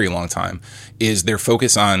for a very long time, is their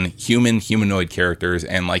focus on humanoid characters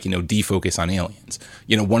and, defocus on aliens.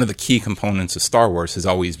 One of the key components of Star Wars has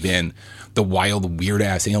always been the wild,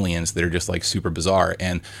 weird-ass aliens that are just, super bizarre.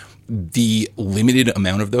 And the limited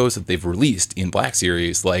amount of those that they've released in Black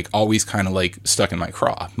Series, always kind of, stuck in my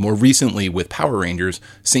craw. More recently with Power Rangers,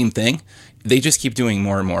 same thing. They just keep doing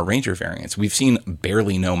more and more Ranger variants. We've seen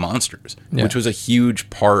barely no monsters, which was a huge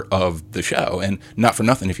part of the show. And not for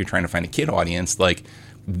nothing, if you're trying to find a kid audience,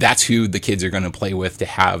 that's who the kids are going to play with to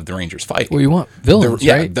have the Rangers fight. Well, you want villains,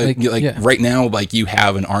 right? Right now, you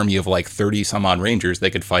have an army of 30 some odd Rangers that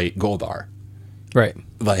could fight Goldar. Right.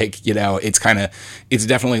 It's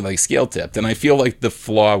definitely scale tipped. And I feel the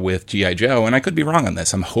flaw with G.I. Joe, and I could be wrong on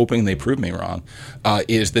this, I'm hoping they prove me wrong,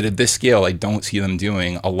 is that at this scale, I don't see them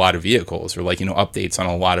doing a lot of vehicles or updates on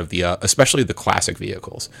a lot of the, especially the classic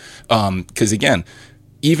vehicles. Because again,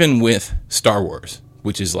 even with Star Wars,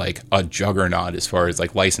 which is a juggernaut as far as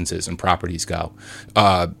licenses and properties go,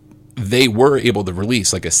 they were able to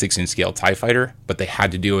release a 6-inch scale TIE Fighter, but they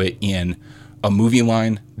had to do it in a movie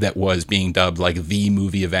line that was being dubbed the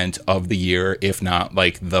movie event of the year, if not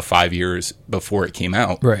the 5 years before it came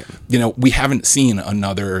out. Right. We haven't seen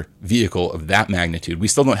another vehicle of that magnitude. We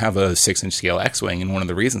still don't have a 6-inch scale X-Wing, and one of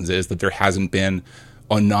the reasons is that there hasn't been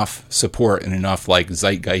enough support and enough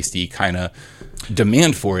zeitgeisty kind of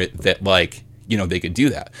demand for it that they could do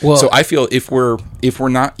that. Well, so I feel if we're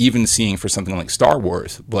not even seeing for something like Star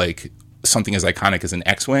Wars, something as iconic as an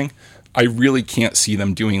X-Wing, I really can't see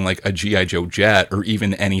them doing a G.I. Joe jet or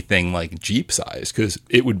even anything Jeep size, because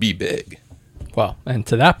it would be big. Well, and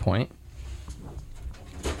to that point,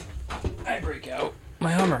 I break out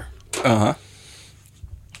my Hummer.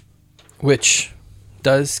 which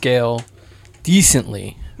does scale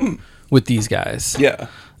decently with these guys. Yeah.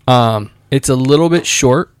 It's a little bit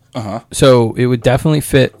short, so it would definitely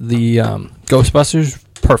fit the Ghostbusters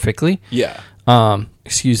perfectly. Yeah.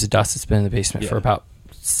 Excuse the dust. It's been in the basement for about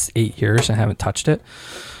 8 years. I haven't touched it.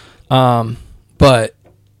 But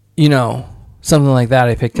you know, something like that,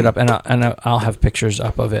 I picked it up, and I'll have pictures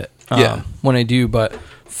up of it when I do. But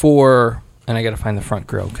and I got to find the front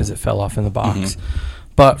grill because it fell off in the box.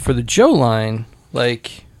 But for the Joe line,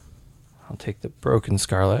 like, I'll take the Broken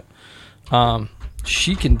Scarlet.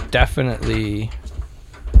 She can definitely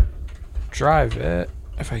drive it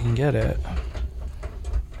if I can get it.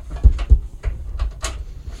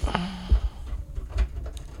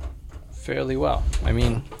 Fairly well. I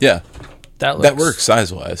mean, yeah, that works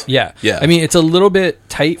size wise. Yeah. Yeah. I mean, it's a little bit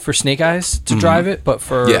tight for Snake Eyes to drive it, but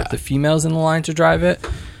for the females in the line to drive it,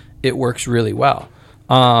 it works really well.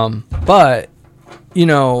 But you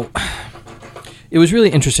know, it was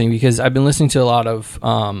really interesting because I've been listening to a lot of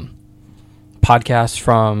podcasts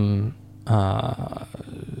from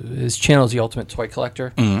his channel is The Ultimate Toy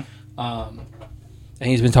Collector. And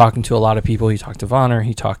he's been talking to a lot of people. He talked to Vonner.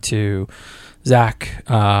 He talked to Zach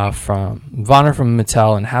from Vonner from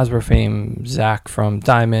Mattel and Hasbro fame. Zach from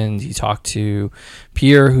Diamond. He talked to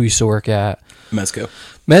Pierre, who used to work at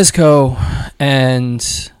Mezco.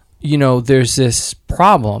 And, you know, there's this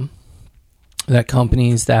problem that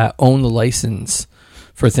companies that own the license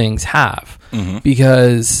for things have.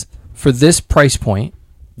 Because for this price point,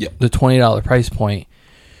 the $20 price point,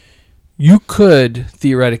 you could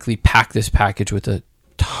theoretically pack this package with a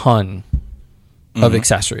ton of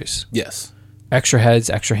accessories. Yes. Extra heads,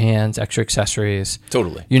 extra hands, extra accessories.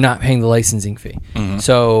 Totally. You're not paying the licensing fee.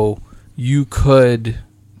 So you could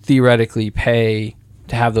theoretically pay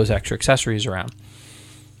to have those extra accessories around.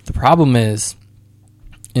 The problem is,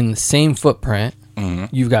 in the same footprint,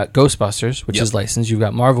 you've got Ghostbusters, which is licensed. You've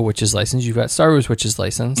got Marvel, which is licensed. You've got Star Wars, which is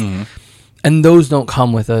licensed. And those don't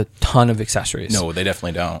come with a ton of accessories. No, they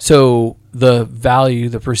definitely don't. So the value,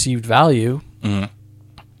 the perceived value,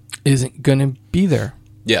 isn't going to be there.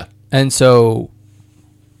 Yeah. And so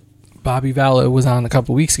Bobby Valla was on a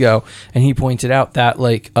couple of weeks ago, and he pointed out that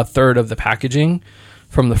like a third of the packaging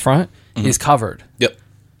from the front is covered. Yep.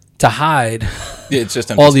 To hide it's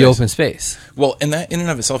just all the open space. Well, and that in and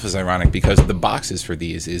of itself is ironic because the boxes for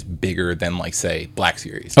these is bigger than, like, say, Black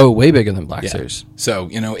Series. Oh, way bigger than Black Series. So,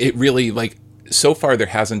 you know, it really, like, so far there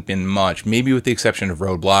hasn't been much, maybe with the exception of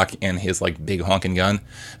Roadblock and his, like, big honking gun.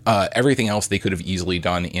 Everything else they could have easily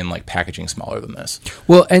done in, like, packaging smaller than this.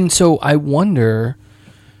 Well, and so I wonder,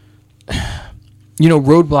 you know,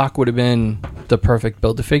 Roadblock would have been the perfect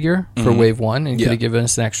Build-A-Figure for Wave 1 and could have given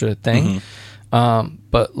us an extra thing.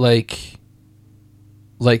 But like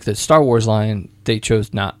the Star Wars line, they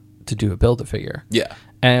chose not to do a Build-A-Figure. Yeah.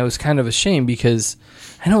 And it was kind of a shame because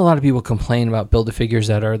I know a lot of people complain about Build-A-Figures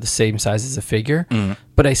that are the same size as a figure,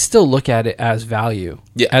 but I still look at it as value.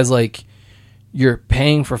 Yeah. As like, you're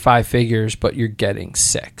paying for 5 figures, but you're getting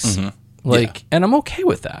 6. Like, and I'm okay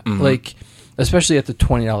with that. Like, especially at the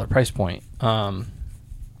 $20 price point.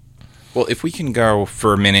 Well, if we can go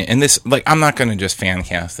for a minute, and this, like, I'm not going to just fan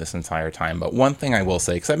cast this entire time, but one thing I will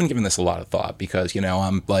say, because I've been giving this a lot of thought, because, you know,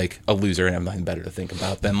 I'm, like, a loser and have nothing better to think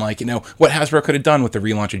about than, like, you know, what Hasbro could have done with the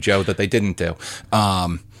relaunch of Joe that they didn't do.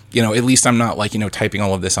 You know, at least I'm not, like, you know, typing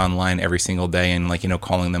all of this online every single day and, like, you know,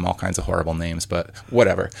 calling them all kinds of horrible names, but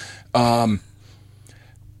whatever.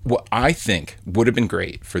 What I think would have been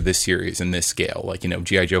great for this series and this scale, like, you know,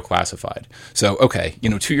 G.I. Joe Classified. So, okay, you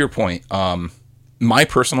know, to your point, my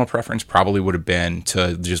personal preference probably would have been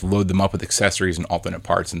to just load them up with accessories and alternate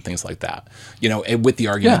parts and things like that. You know, and with the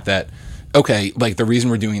argument that, okay, like, the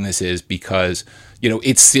reason we're doing this is because, you know,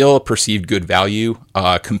 it's still a perceived good value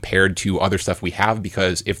compared to other stuff we have,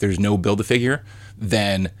 because if there's no Build-A-Figure,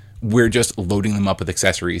 then we're just loading them up with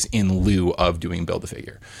accessories in lieu of doing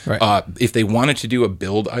Build-A-Figure. Right. If they wanted to do a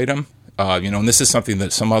build item, you know, and this is something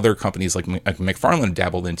that some other companies like McFarlane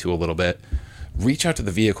dabbled into a little bit, reach out to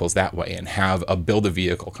the vehicles that way and have a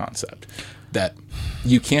build-a-vehicle concept that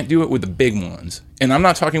you can't do it with the big ones. And I'm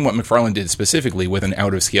not talking what McFarlane did specifically with an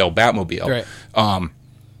out-of-scale Batmobile. Right.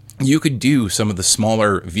 You could do some of the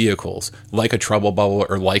smaller vehicles, like a Trouble Bubble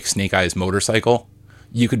or like Snake Eyes motorcycle.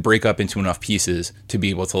 You could break up into enough pieces to be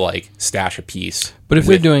able to, like, stash a piece. But if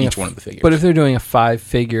they're doing each one of the figures. But if they're doing a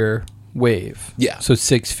 5-figure wave, so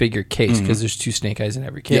 6-figure case, because there's 2 Snake Eyes in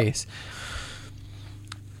every case.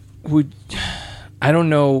 I don't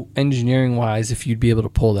know, engineering wise, if you'd be able to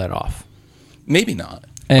pull that off. Maybe not.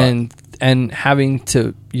 And having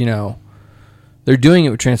to, you know, they're doing it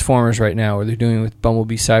with Transformers right now, or they're doing it with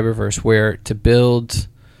Bumblebee Cyberverse, where to build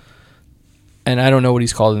and I don't know what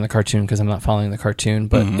he's called in the cartoon because I'm not following the cartoon,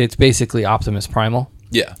 but it's basically Optimus Primal.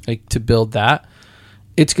 Yeah. Like, to build that,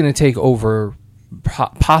 it's going to take over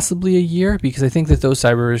possibly a year, because I think that those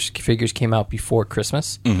Cyberverse figures came out before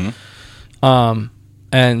Christmas.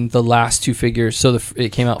 And the last 2 figures, so it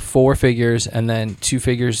came out 4 figures and then 2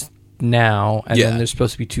 figures now, and then there's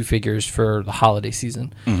supposed to be 2 figures for the holiday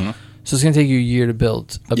season. So it's going to take you a year to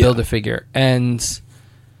build a figure, and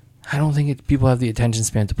I don't think people have the attention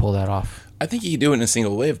span to pull that off. I think you could do it in a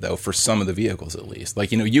single wave, though, for some of the vehicles at least.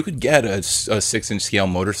 Like, you could get a 6-inch scale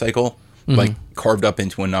motorcycle, like, carved up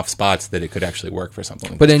into enough spots that it could actually work for something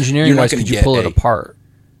like but that. engineering-wise, could you pull it apart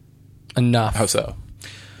enough? How so?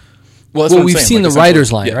 Well, we've seen the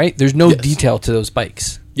rider's line, right? There's no detail to those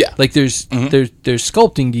bikes. Yeah. Like, there's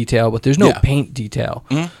sculpting detail, but there's no paint detail.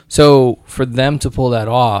 So for them to pull that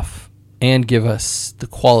off and give us the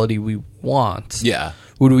quality we want,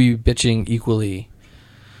 would we be bitching equally?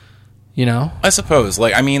 I suppose.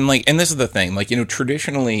 Like, I mean, like, and this is the thing. Like,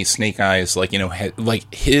 traditionally, Snake Eyes, like,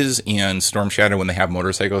 like his and Storm Shadow, when they have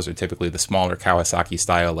motorcycles, are typically the smaller Kawasaki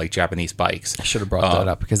style, like, Japanese bikes. I should have brought that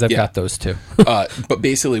up because I've got those too. But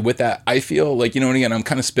basically, with that, I feel like, and again, I'm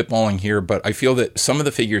kind of spitballing here, but I feel that some of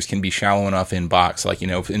the figures can be shallow enough in box, like,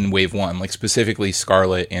 in Wave 1, like, specifically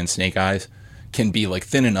Scarlet and Snake Eyes, can be like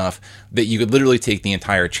thin enough that you could literally take the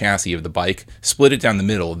entire chassis of the bike, split it down the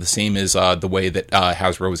middle, the same as the way that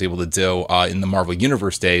Hasbro was able to do in the Marvel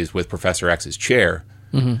Universe days with Professor X's chair.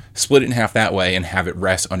 Split it in half that way and have it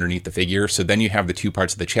rest underneath the figure. So then you have the 2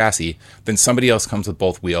 parts of the chassis. Then somebody else comes with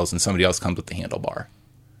both wheels and somebody else comes with the handlebar.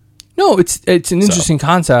 No, it's an interesting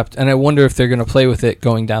concept, and I wonder if they're going to play with it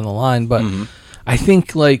going down the line. But I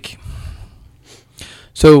think, like,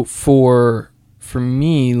 so for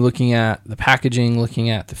me, looking at the packaging, looking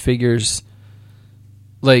at the figures,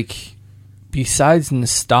 like, besides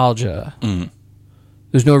nostalgia,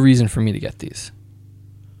 there's no reason for me to get these.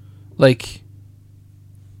 Like,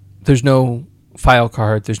 there's no file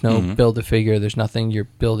card, there's no build a figure, there's nothing you're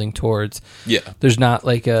building towards. There's not,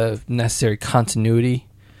 like, a necessary continuity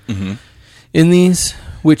in these,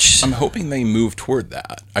 which I'm hoping they move toward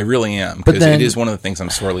that. I really am, because it is one of the things I'm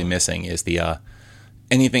sorely missing is the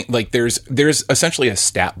anything, like, there's essentially a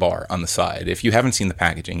stat bar on the side. If you haven't seen the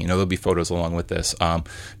packaging, there'll be photos along with this.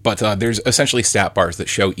 But there's essentially stat bars that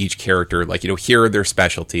show each character, like, here are their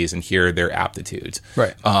specialties and here are their aptitudes.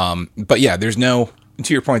 Right. But yeah, there's no,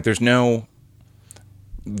 to your point, there's no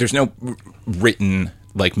written,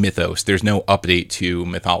 like, mythos. There's no update to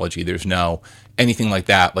mythology. There's no anything like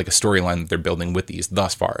that, like a storyline that they're building with these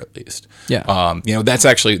thus far, at least. Yeah.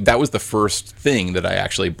 That was the first thing that I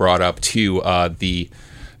actually brought up to the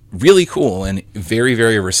really cool and very,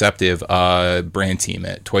 very receptive brand team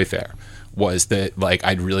at Toy Fair, was that, like,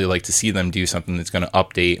 I'd really like to see them do something that's going to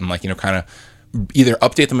update and, like, kind of either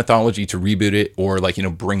update the mythology to reboot it or, like,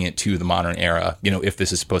 bring it to the modern era, if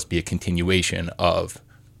this is supposed to be a continuation of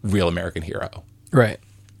Real American Hero. Right.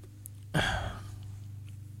 I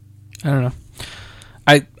don't know.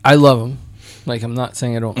 I love them. Like, I'm not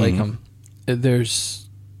saying I don't like them. There's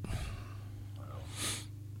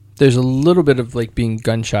a little bit of, like, being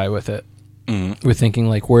gun shy with it. With thinking,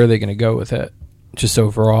 like, where are they going to go with it? Just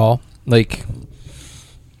overall, like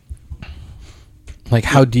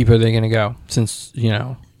how deep are they going to go? Since,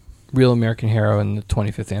 Real American Hero and the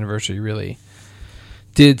 25th anniversary really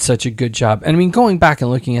did such a good job. And I mean, going back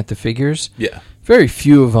and looking at the figures, very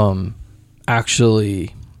few of them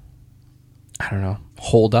actually, I don't know,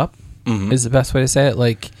 hold up is the best way to say it.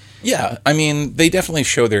 Like, yeah, I mean, they definitely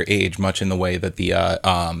show their age much in the way that the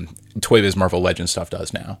Toy Biz Marvel Legends stuff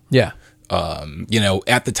does now. Yeah.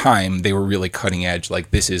 At the time, they were really cutting edge.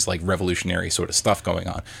 Like, this is, like, revolutionary sort of stuff going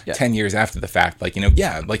on. 10 years after the fact, like, they're going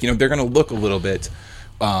to look a little bit,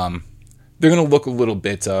 off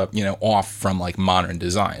from, like, modern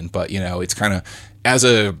design. But, it's kind of, as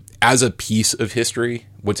a piece of history,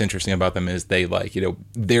 what's interesting about them is they, like,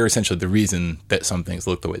 they're essentially the reason that some things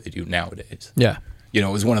look the way they do nowadays. Yeah. It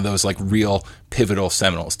was one of those, like, real pivotal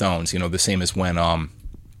seminal stones, the same as when,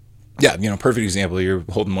 perfect example, you're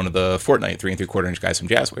holding one of the Fortnite 3 3/4-inch guys from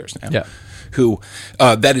Jazzwares now. Yeah. Who,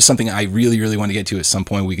 that is something I really, really want to get to at some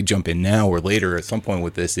point. We could jump in now or later at some point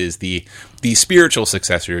with this, is the spiritual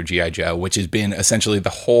successor of G.I. Joe, which has been essentially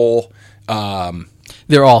the whole...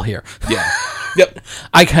 They're all here. Yeah. Yep.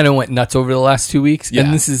 I kind of went nuts over the last 2 weeks,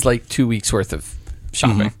 and this is like 2 weeks worth of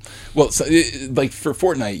shopping. Well, so, like, for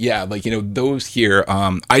Fortnite, like, those here,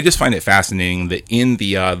 I just find it fascinating that in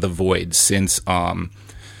the Void, since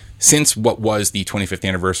what was the 25th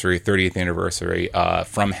anniversary, 30th anniversary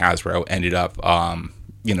from Hasbro ended up,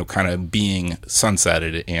 kind of being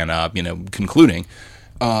sunsetted and, concluding,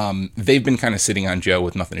 they've been kind of sitting on Joe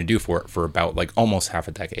with nothing to do for about like almost half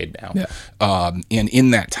a decade now. Yeah. And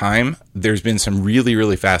in that time, there's been some really,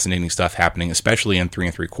 really fascinating stuff happening, especially in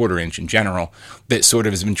 3 3/4 inch in general, that sort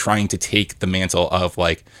of has been trying to take the mantle of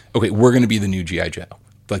like, okay, we're going to be the new G.I. Joe.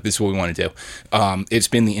 Like, this is what we want to do. It's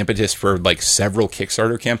been the impetus for like several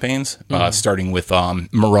Kickstarter campaigns, starting with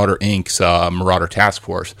Marauder Inc.'s Marauder Task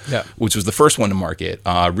Force, which was the first one to market.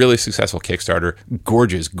 Really successful Kickstarter,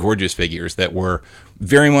 gorgeous figures that were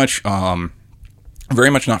very much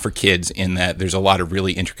not for kids, in that there's a lot of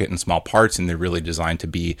really intricate and small parts, and they're really designed to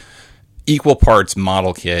be equal parts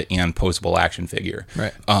model kit and posable action figure.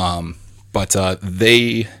 Right. But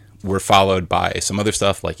they were followed by some other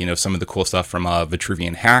stuff, like, some of the cool stuff from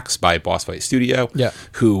Vitruvian Hacks by Boss Fight Studio,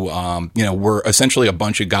 who, were essentially a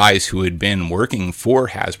bunch of guys who had been working for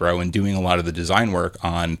Hasbro and doing a lot of the design work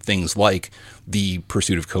on things like the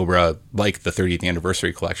Pursuit of Cobra, like the 30th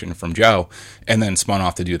anniversary collection from Joe, and then spun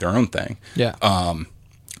off to do their own thing. Yeah.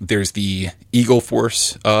 There's the Eagle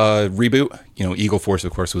Force reboot. Eagle Force,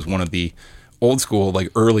 of course, was one of the old school, like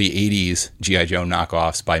early 80s G.I. Joe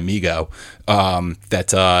knockoffs by Mego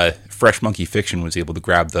that Fresh Monkey Fiction was able to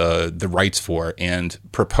grab the rights for and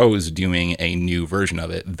propose doing a new version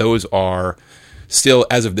of it. Those are still,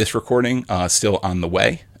 as of this recording, still on the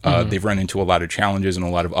way. They've run into a lot of challenges and a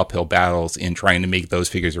lot of uphill battles in trying to make those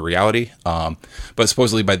figures a reality. But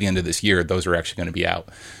supposedly by the end of this year, those are actually going to be out.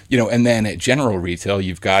 And then at general retail,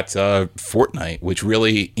 you've got Fortnite, which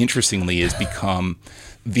really interestingly has become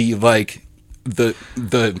the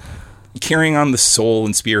carrying on the soul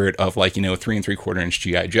and spirit of 3 3/4 inch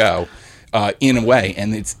G.I. Joe in a way.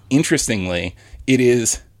 And it's interestingly, it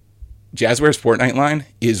is Jazzware's Fortnite line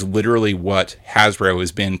is literally what Hasbro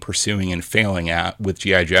has been pursuing and failing at with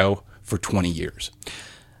G.I. Joe for 20 years.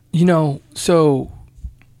 So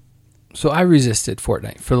I resisted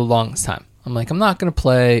Fortnite for the longest time. I'm like, I'm not going to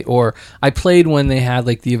play. Or I played when they had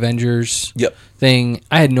like the Avengers thing.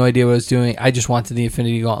 I had no idea what I was doing. I just wanted the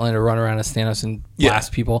Infinity Gauntlet to run around as Thanos and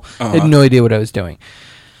blast people. I had no idea what I was doing.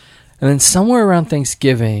 And then somewhere around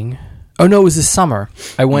Thanksgiving, it was this summer,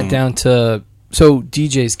 I went down to,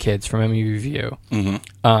 DJ's kids from ME Review,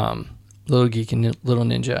 Little Geek and Little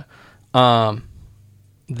Ninja,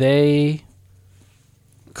 they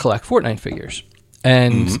collect Fortnite figures.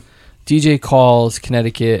 And DJ calls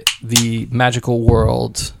Connecticut the magical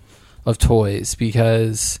world of toys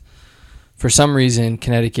because for some reason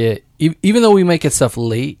Connecticut, even though we might get stuff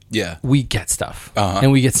late, we get stuff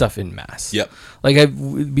and we get stuff in mass. Like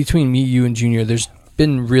between me, you, and Junior, there's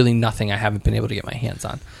been really nothing I haven't been able to get my hands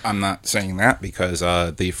on. I'm not saying that because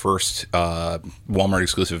the first Walmart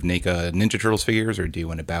exclusive NECA Ninja Turtles figures are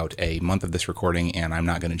due in about a month of this recording, and I'm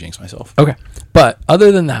not going to jinx myself. Okay, but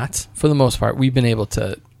other than that, for the most part, we've been able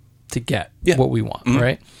to get what we want,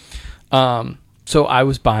 right? So I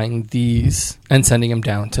was buying these and sending them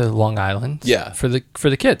down to Long Island for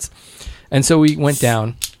the kids. And so we went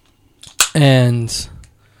down, and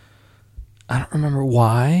I don't remember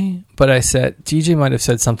why, but I said, DJ might have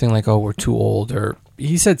said something like, oh, we're too old, or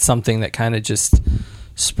he said something that kind of just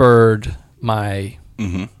spurred my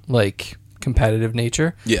competitive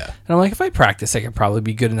nature. Yeah. And I'm like, if I practice, I could probably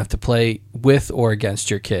be good enough to play with or against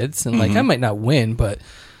your kids. And I might not win, but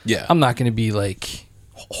I'm not going to be like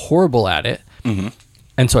horrible at it.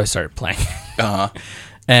 And so I started playing.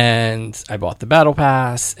 And I bought the Battle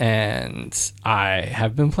Pass, and I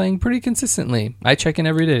have been playing pretty consistently. I check in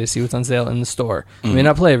every day to see what's on sale in the store. I may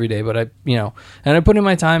not play every day, but and I put in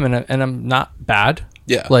my time, and I'm not bad.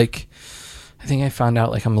 Yeah. Like, I think I found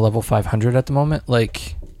out like I'm level 500 at the moment.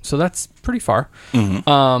 Like, so that's pretty far.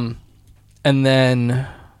 And then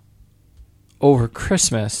over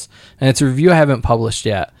Christmas, and it's a review I haven't published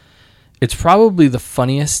yet. It's probably the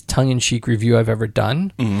funniest tongue-in-cheek review I've ever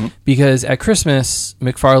done because at Christmas,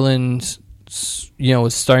 McFarlane,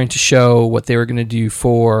 was starting to show what they were going to do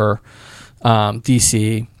for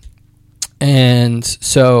DC, and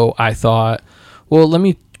so I thought, well, let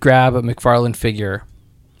me grab a McFarlane figure,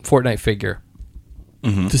 Fortnite figure,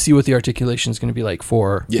 to see what the articulation is going to be like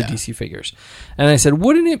for the DC figures. And I said,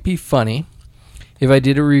 wouldn't it be funny if I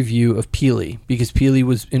did a review of Peely, because Peely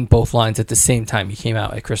was in both lines at the same time. He came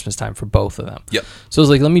out at Christmas time for both of them. So I was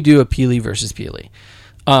like, let me do a Peely versus Peely.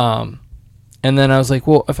 And then I was like,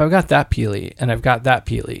 well, if I've got that Peely and I've got that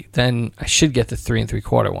Peely, then I should get the 3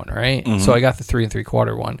 3/4 one, right? So I got the 3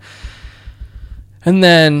 3/4 one. And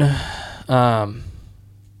then, then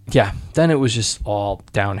it was just all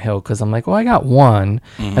downhill because I'm like, well, I got one,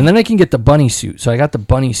 and then I can get the bunny suit. So I got the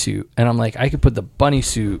bunny suit, and I'm like, I could put the bunny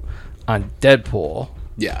suit on Deadpool,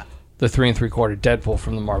 the 3 3/4 Deadpool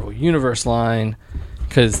from the Marvel Universe line,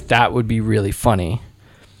 because that would be really funny.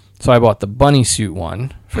 So I bought the bunny suit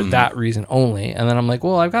one for that reason only. And then I'm like,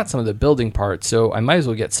 well, I've got some of the building parts, so I might as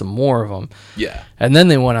well get some more of them. Yeah. And then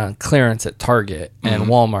they went on clearance at Target and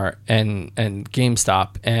Walmart and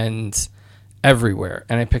GameStop and everywhere.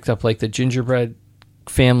 And I picked up like the Gingerbread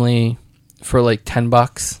family for like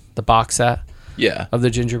 $10, the box set. Yeah. Of the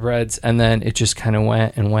gingerbreads, and then it just kind of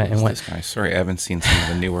went and went and went. This guy, sorry, I haven't seen some of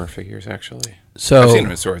the newer figures actually. So I've seen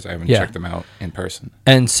them in stores. I haven't checked them out in person.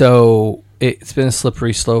 And so it's been a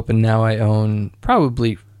slippery slope, and now I own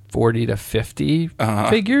probably 40 to 50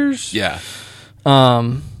 figures. Yeah.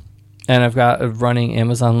 And I've got a running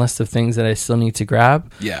Amazon list of things that I still need to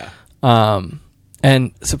grab. Yeah.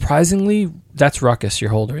 And surprisingly, that's Ruckus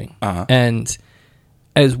you're holding. And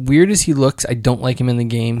as weird as he looks, I don't like him in the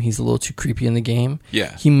game. He's a little too creepy in the game.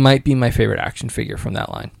 Yeah. He might be my favorite action figure from that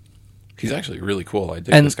line. He's actually really cool. I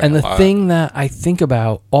dig And this guy a lot. thing that I think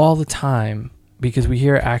about all the time, because we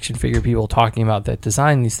hear action figure people talking about that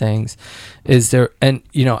design these things, is there, and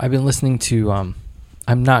you know, I've been listening to, I'm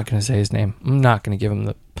not going to say his name. I'm not going to give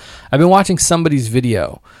him I've been watching somebody's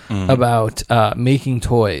video about making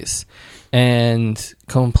toys and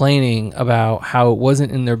complaining about how it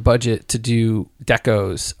wasn't in their budget to do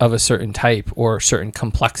decos of a certain type or certain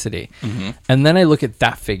complexity. And then I look at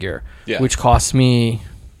that figure, which cost me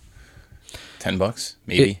 $10,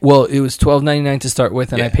 maybe. it was $12.99 to start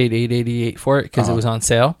with, and I paid $8.88 for it because it was on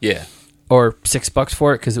sale. Yeah. Or $6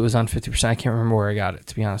 for it because it was on 50%. I can't remember where I got it,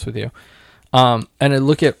 to be honest with you. And I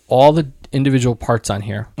look at all the individual parts on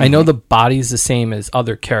here. I know the body's the same as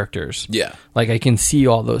other characters. Yeah. Like I can see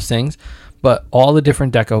all those things, but all the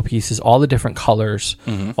different deco pieces, all the different colors,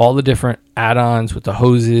 all the different add-ons with the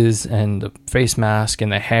hoses and the face mask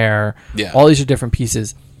and the hair, all these are different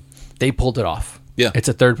pieces. They pulled it off. Yeah. It's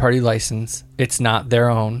a third-party license. It's not their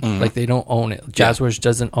own. Like they don't own it. Jazzwares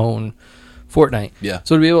doesn't own Fortnite. Yeah.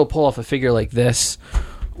 So to be able to pull off a figure like this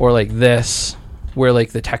or like this, where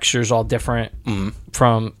like the texture's all different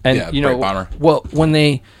from, and you know, bomber. well, when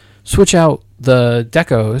they switch out the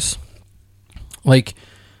decos, like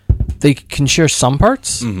they can share some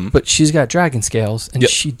parts, but she's got dragon scales and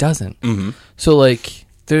she doesn't. So like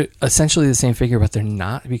they're essentially the same figure, but they're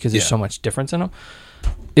not because there's so much difference in them.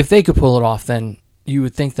 If they could pull it off, then you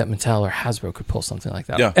would think that Mattel or Hasbro could pull something like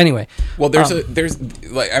that. Yeah. Anyway. Well, there's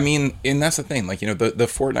like, I mean, and that's the thing, like, you know, the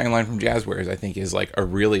Fortnite line from Jazzwares, I think is like a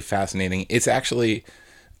really fascinating, it's actually,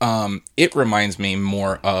 it reminds me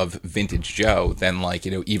more of Vintage Joe than like,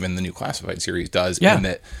 you know, even the new Classified series does. Yeah. In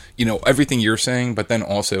that, you know, everything you're saying, but then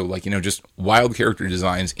also like, you know, just wild character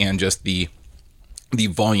designs and just the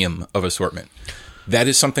volume of assortment. That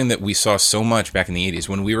is something that we saw so much back in the 80s.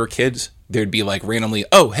 When we were kids, there'd be like randomly,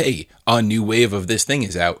 oh, hey, a new wave of this thing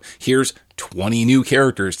is out. Here's 20 new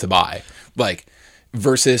characters to buy. Like,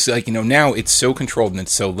 versus like, you know, now it's so controlled and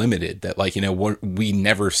it's so limited that like, you know, we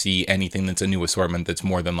never see anything that's a new assortment that's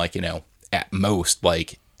more than like, you know, at most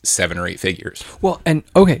like 7 or 8 figures. Well, and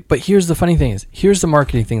okay, but here's the funny thing is, here's the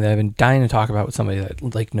marketing thing that I've been dying to talk about with somebody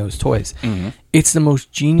that like knows toys. It's the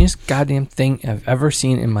most genius goddamn thing I've ever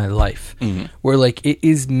seen in my life, where like it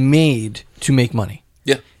is made to make money.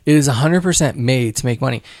 Yeah. It is 100% made to make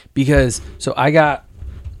money because, so I got,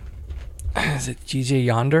 is it GJ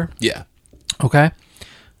Yonder? Yeah. Okay.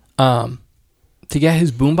 To get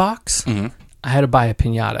his boombox, I had to buy a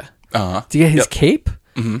piñata. To get his cape,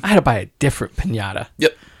 I had to buy a different piñata.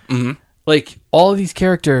 Yep. Like all of these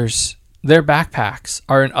characters, their backpacks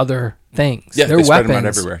are in other things. Yeah, their they spread them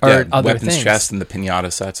weapons out everywhere. are in other weapons things. chests and the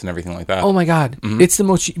piñata sets and everything like that. Oh my god, it's the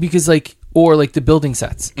most, because like, or like the building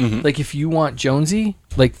sets. Like if you want Jonesy,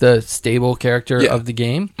 like the stable character of the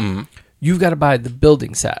game, you've got to buy the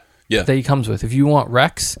building set that he comes with. If you want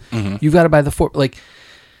Rex, you've got to buy the fort. Like,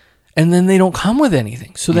 and then they don't come with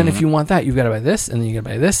anything. So then if you want that, you've got to buy this, and then you got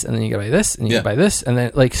to buy this, and then you got to buy this, and you got to buy this, and then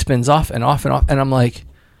it like spins off and off and off. And I'm like,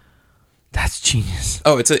 that's genius.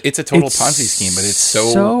 Oh, it's a total Ponzi scheme, but it's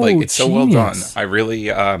so like it's so well done. I really,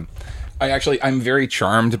 I'm very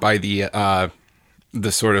charmed by the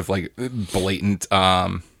sort of like blatant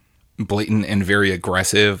and very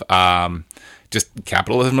aggressive, just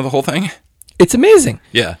capitalism of the whole thing. It's amazing.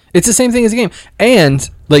 Yeah, it's the same thing as a game. And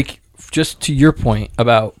like, just to your point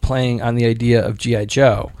about playing on the idea of G.I.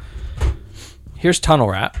 Joe, here's Tunnel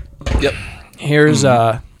Rat. Yep. Here's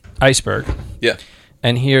Iceberg. Yeah.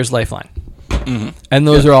 And here's Lifeline. And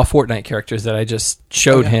those are all Fortnite characters that I just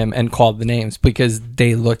showed him and called the names because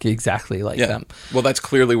they look exactly like them. Well, that's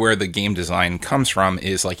clearly where the game design comes from,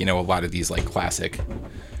 is like, you know, a lot of these like classic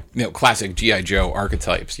classic GI Joe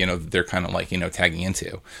archetypes, that they're kind of like tagging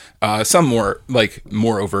into. Some more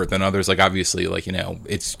overt than others. Like obviously,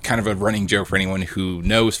 it's kind of a running joke for anyone who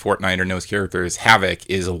knows Fortnite or knows characters. Havoc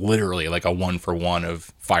is literally like a 1-for-1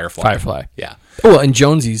 of Firefly. Yeah. Well, and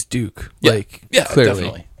Jonesy's Duke. Yeah.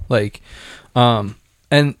 Clearly. Definitely.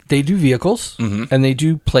 And they do vehicles and they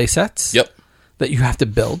do play sets. Yep. That you have to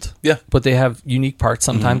build. Yeah. But they have unique parts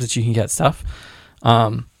sometimes that you can get stuff.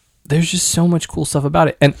 There's just so much cool stuff about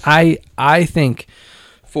it. And I think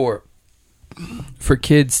for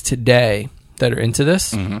kids today that are into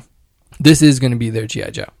this, this is going to be their G.I.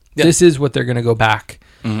 Joe. Yeah. This is what they're going to go back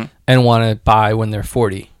and want to buy when they're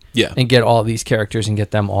 40. Yeah. And get all these characters and get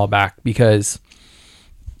them all back because...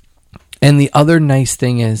 And the other nice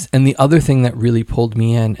thing is, and the other thing that really pulled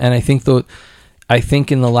me in, and I think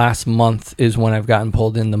in the last month is when I've gotten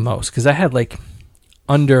pulled in the most, because I had like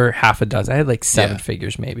under half a dozen. I had like 7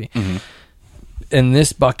 figures maybe. And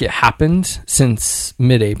this bucket happened since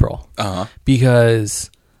mid-April.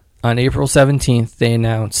 Because on April 17th, they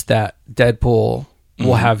announced that Deadpool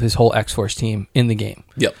will have his whole X-Force team in the game.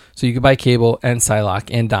 Yep. So you could buy Cable and Psylocke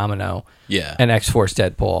and Domino and X-Force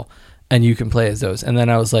Deadpool, and you can play as those. And then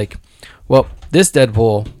I was like, well, this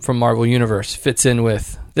Deadpool from Marvel Universe fits in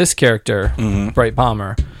with this character, Bright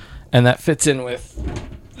Bomber, and that fits in with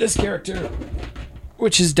this character,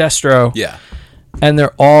 which is Destro. Yeah. And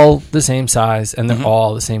they're all the same size, and they're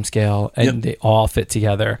all the same scale, and they all fit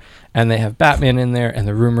together. And they have Batman in there, and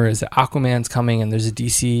the rumor is that Aquaman's coming, and there's a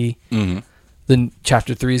DC. Then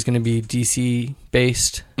Chapter 3 is going to be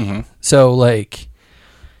DC-based. So, like,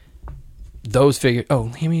 those figures...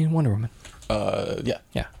 Oh, you mean Wonder Woman? Yeah.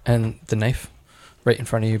 Yeah, and the knife right in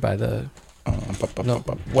front of you by the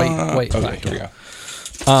white. Okay, here we go.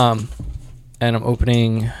 And I'm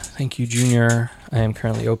opening. Thank you, Junior. I am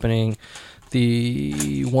currently opening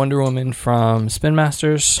the Wonder Woman from Spin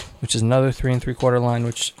Masters, which is another 3 3/4 line,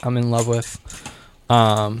 which I'm in love with.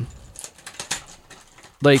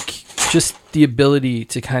 Like just the ability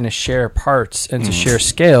to kind of share parts and to share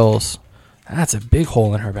scales. That's a big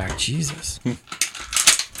hole in her back. Jesus.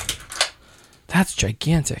 That's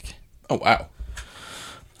gigantic. Oh,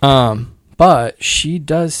 wow. But she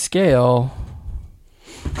does scale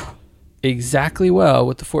exactly well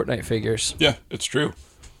with the Fortnite figures. Yeah, it's true.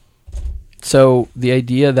 So the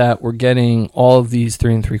idea that we're getting all of these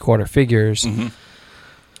 3 3/4 figures,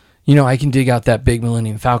 I can dig out that big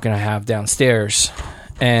Millennium Falcon I have downstairs,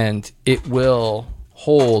 and it will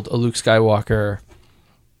hold a Luke Skywalker.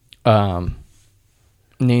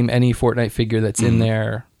 Name any Fortnite figure that's in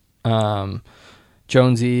there.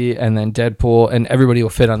 Jonesy, and then Deadpool, and everybody will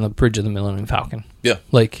fit on the bridge of the Millennium Falcon. Yeah.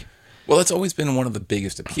 Well, that's always been one of the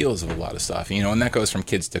biggest appeals of a lot of stuff, and that goes from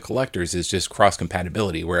kids to collectors, is just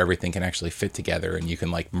cross-compatibility, where everything can actually fit together, and you can,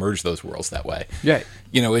 merge those worlds that way. Yeah.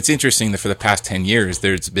 It's interesting that for the past 10 years,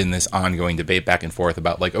 there's been this ongoing debate back and forth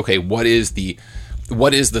about, okay, what is the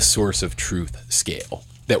source of truth scale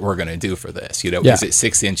that we're going to do for this? Is it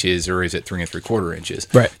 6 inches or is it 3 3/4 inches?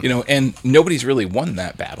 Right. And nobody's really won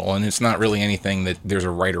that battle, and it's not really anything that there's a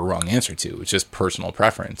right or wrong answer to. It's just personal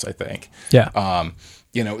preference, I think. Yeah.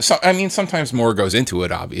 Sometimes more goes into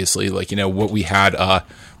it, obviously. What we had,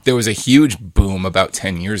 there was a huge boom about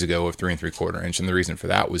 10 years ago of 3 3/4 inch, and the reason for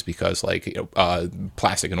that was because,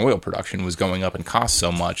 plastic and oil production was going up in cost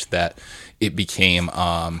so much that it became,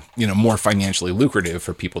 more financially lucrative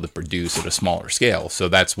for people to produce at a smaller scale. So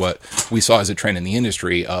that's what we saw as a trend in the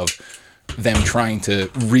industry of them trying to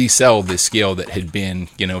resell this scale that had been,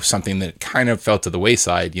 something that kind of fell to the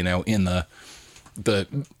wayside, in the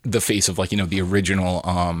face of the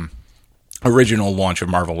original launch of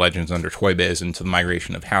Marvel Legends under Toy Biz, into the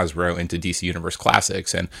migration of Hasbro into DC Universe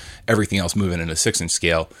Classics and everything else moving into 6-inch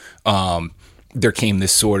scale. There came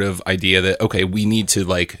this sort of idea that, okay, we need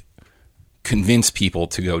to convince people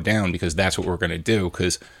to go down, because that's what we're going to do,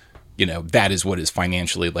 because that is what is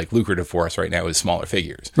financially lucrative for us right now, is smaller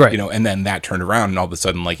figures, right? And then that turned around, and all of a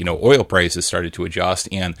sudden oil prices started to adjust,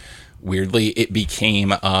 and weirdly it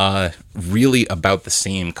became really about the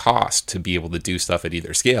same cost to be able to do stuff at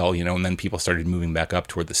either scale, and then people started moving back up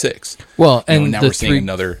toward the 6. Well, and now we're seeing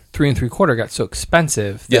another 3 3/4 got so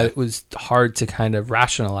expensive that it was hard to kind of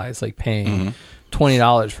rationalize paying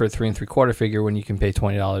 $20 for a 3 3/4 figure when you can pay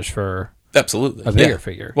 $20 for absolutely a bigger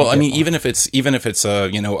figure. Well, I mean, even if it's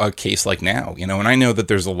a case like now, and I know that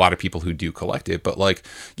there's a lot of people who do collect it, but a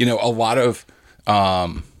lot of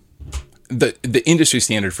the industry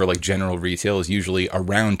standard for general retail is usually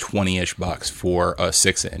around $20-ish for a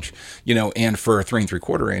 6-inch, and for a 3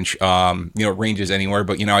 3/4 inch, it ranges anywhere,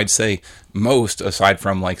 but I'd say most, aside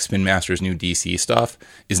from Spin Master's new DC stuff,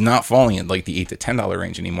 is not falling in the $8 to $10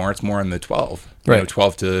 range anymore. It's more in the $12. you know, Right.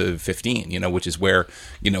 12 to 15, you know, which is where,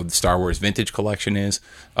 you know, the Star Wars Vintage Collection is.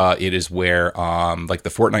 It is where, like the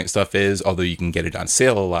Fortnite stuff is, although you can get it on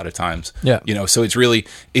sale a lot of times. Yeah. You know, so it's really,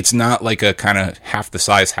 it's not like a kind of half the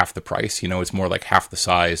size, half the price, you know, it's more like half the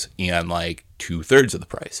size and like 2/3 of the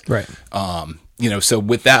price. Right. You know, so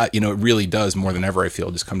with that, you know, it really does more than ever, I feel,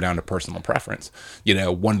 just come down to personal preference. You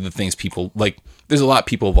know, one of the things people like, there's a lot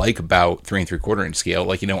people like about 3 3/4 inch scale.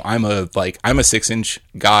 Like, you know, I'm a 6-inch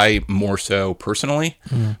guy more so personally,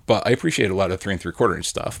 but I appreciate a lot of 3 3/4 inch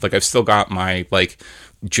stuff. Like, I've still got my like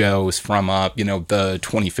Joe's from you know, the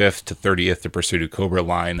 25th to 30th to Pursuit of Cobra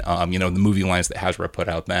line, you know, the movie lines that Hasbro put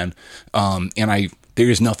out then. And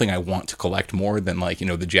there's nothing I want to collect more than like, you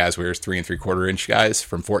know, the Jazzwares 3 3/4 inch guys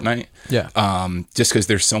from Fortnite. Yeah. Just because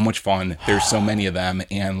they're so much fun. There's so many of them,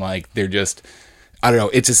 and like they're just, I don't know.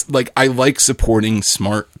 It's just like I like supporting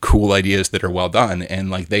smart, cool ideas that are well done, and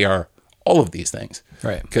like they are all of these things.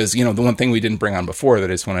 Right. Because, you know, the one thing we didn't bring on before that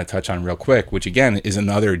I just want to touch on real quick, which again is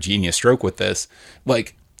another genius stroke with this,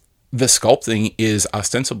 like the sculpting is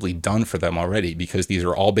ostensibly done for them already, because these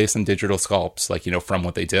are all based on digital sculpts, like, you know, from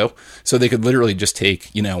what they do. So they could literally just take,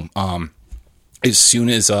 you know, as soon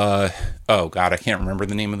as, oh God, I can't remember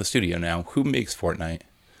the name of the studio now. Who makes Fortnite?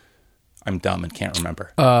 I'm dumb and can't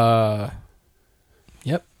remember.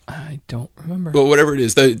 Yep. I don't remember. Well, whatever it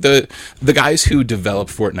is, the guys who develop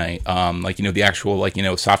Fortnite, like, you know, the actual, like, you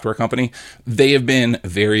know, software company, they have been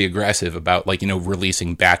very aggressive about, like, you know,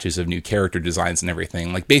 releasing batches of new character designs and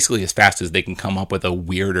everything. Like, basically as fast as they can come up with a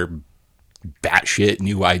weird or batshit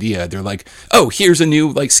new idea, they're like, oh, here's a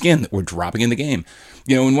new, like, skin that we're dropping in the game.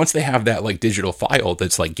 You know, and once they have that, like, digital file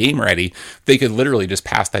that's, like, game ready, they could literally just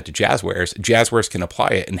pass that to Jazzwares. Jazzwares can apply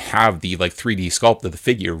it and have the, like, 3D sculpt of the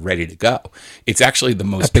figure ready to go. It's actually the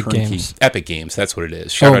most Epic turnkey. Games. Epic Games, that's what it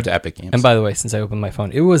is. Shout out to Epic Games. And by the way, since I opened my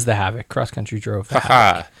phone, it was the Havoc. Cross Country drove the Havoc.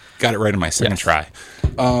 Haha, got it right on my second try.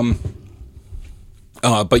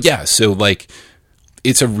 But yeah, so, like,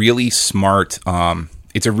 it's a really smart,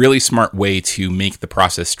 way to make the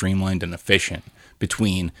process streamlined and efficient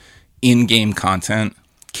between in-game content,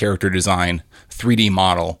 character design, 3D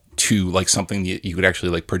model to like something that you could actually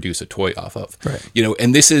like produce a toy off of. Right. You know,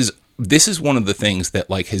 and this is one of the things that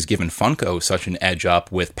like has given Funko such an edge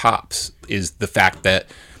up with Pops, is the fact that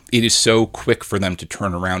it is so quick for them to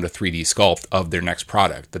turn around a 3D sculpt of their next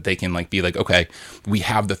product that they can like be like, okay, we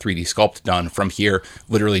have the 3D sculpt done from here.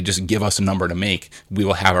 Literally just give us a number to make. We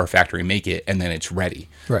will have our factory make it, and then it's ready.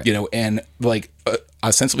 Right. You know, and like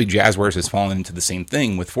ostensibly Jazzwares has fallen into the same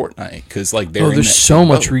thing with Fortnite, because like there's so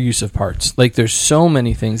much reuse of parts. Like there's so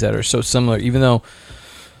many things that are so similar, even though,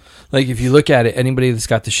 like, if you look at it, anybody that's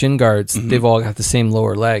got the shin guards, they've all got the same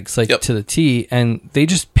lower legs, like to the T, and they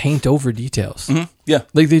just paint over details. Yeah.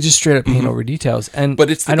 Like they just straight up paint over details, and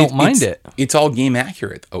But I don't mind it. It's all game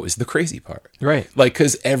accurate, though, is the crazy part. Right. Like,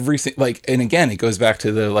 because everything, like, and again, it goes back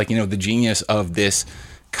to the, like, you know, the genius of this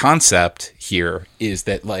concept here is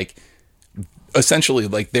that, like, essentially,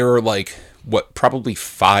 like, there are, like, what, probably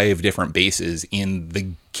 5 different bases in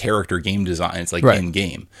the character game designs, like, in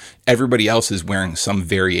game. Everybody else is wearing some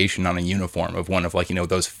variation on a uniform of one of, like, you know,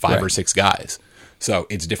 those 5 or 6 guys. So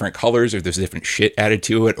it's different colors, or there's different shit added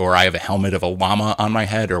to it, or I have a helmet of a llama on my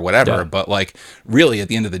head, or whatever. Yeah. But like, really, at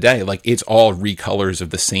the end of the day, like, it's all recolors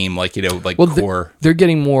of the same, like, you know, like, core. They're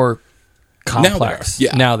getting more complex.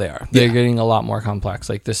 Now they are. They're Yeah. getting a lot more complex.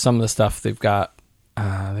 Like there's some of the stuff they've got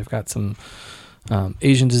some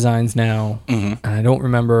Asian designs now, and I don't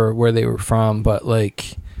remember where they were from, but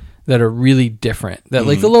like that are really different. That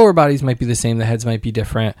like the lower bodies might be the same, the heads might be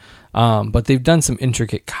different, but they've done some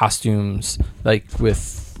intricate costumes, like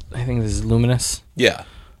with, I think this is Luminous. Yeah.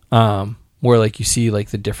 Where like you see like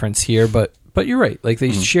the difference here, but you're right. Like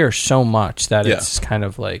they share so much that it's kind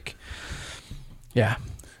of like, yeah.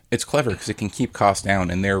 It's clever because it can keep costs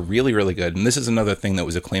down, and they're really, really good. And this is another thing that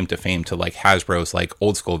was a claim to fame to like Hasbro's like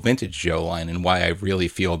old school vintage Joe line, and why I really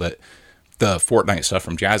feel that the Fortnite stuff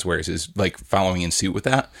from Jazzwares is like following in suit with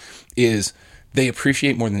that, is they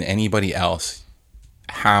appreciate more than anybody else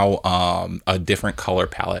how a different color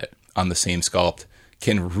palette on the same sculpt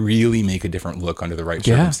can really make a different look under the right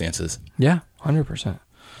circumstances. Yeah, 100%.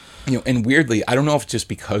 You know, and weirdly, I don't know if it's just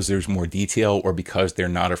because there's more detail or because they're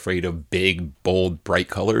not afraid of big, bold, bright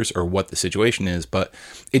colors, or what the situation is, but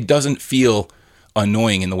it doesn't feel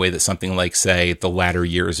annoying in the way that something like, say, the latter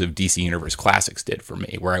years of DC Universe Classics did for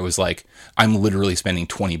me, where I was like, I'm literally spending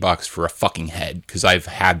 $20 for a fucking head because I've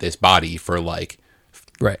had this body for like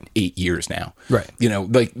 8 years now. Right. You know,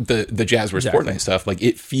 like the Jazzwares Fortnite stuff, like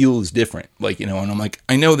it feels different. Like, you know, and I'm like,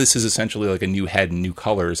 I know this is essentially like a new head and new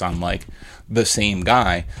colors on like the same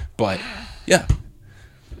guy, but yeah.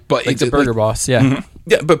 But like it's the Burger Boss, yeah.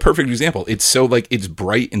 Yeah, but perfect example. It's so like it's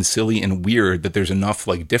bright and silly and weird that there's enough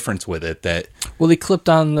like difference with it that. Well, they clipped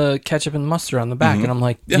on the ketchup and mustard on the back, and I'm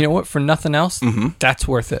like, you know what? For nothing else, that's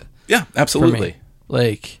worth it. Yeah, absolutely.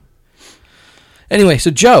 Like, anyway, so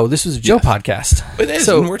Joe, this was a Joe podcast. It is.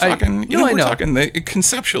 So and we're talking. I know. Talking.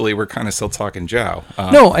 Conceptually, we're kind of still talking Joe.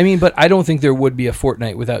 No, I mean, but I don't think there would be a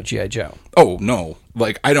Fortnite without GI Joe. Oh no,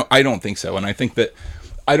 like I don't think so, and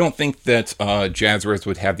I don't think that Jazzwares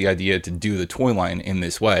would have the idea to do the toy line in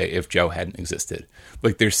this way if Joe hadn't existed.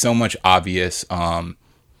 Like there's so much obvious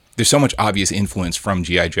influence from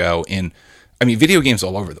G.I. Joe in, I mean, video games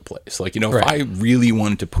all over the place. Like, if I really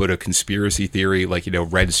wanted to put a conspiracy theory, like,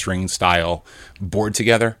 Red String style board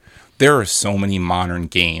together, there are so many modern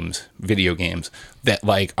games, video games, that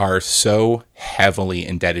like are so heavily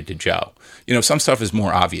indebted to Joe. Some stuff is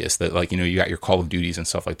more obvious that like, you got your Call of Duties and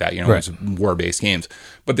stuff like that, it's war-based games.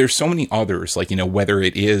 But there's so many others, like, whether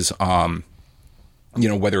it is, whether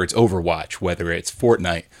it's Overwatch, whether it's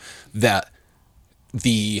Fortnite, that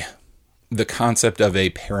the concept of a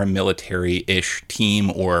paramilitary-ish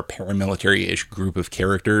team or paramilitary-ish group of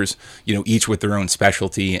characters, each with their own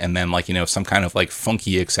specialty, and then like, some kind of like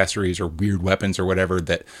funky accessories or weird weapons or whatever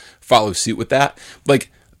that follow suit with that.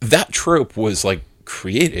 Like that trope was like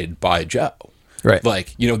created by Joe. Right.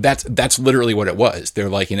 Like, that's literally what it was. They're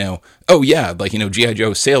like, oh yeah, like, G.I.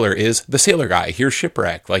 Joe Sailor is the sailor guy. Here's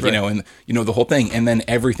Shipwreck. Like, and, the whole thing. And then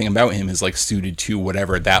everything about him is like suited to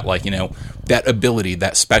whatever that, like, that ability,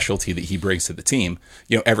 that specialty that he brings to the team.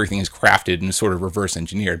 Everything is crafted and sort of reverse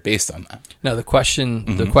engineered based on that. Now, the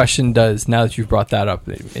question does, now that you've brought that up,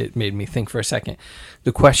 it made me think for a second.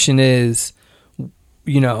 The question is,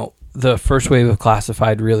 the first wave of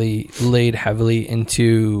Classified really laid heavily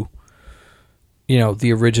into,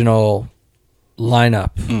 the original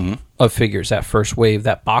lineup of figures, that first wave,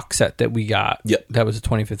 that box set that we got. Yep. That was the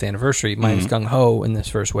 25th anniversary, minus Gung Ho in this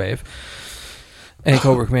first wave, and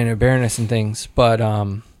Cobra Commander Baroness and things. But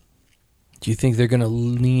do you think they're going to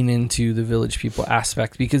lean into the Village People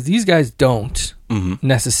aspect? Because these guys don't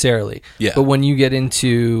necessarily. Yeah. But when you get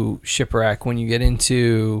into Shipwreck, when you get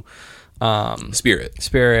into Spirit,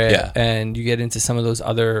 yeah, and you get into some of those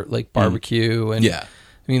other like barbecue and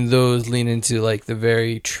I mean, those lean into like the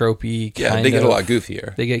very tropey kind of... Yeah, they get a lot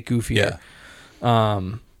goofier. They get goofier. Yeah.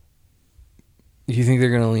 Do you think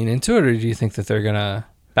they're going to lean into it, or do you think that they're going to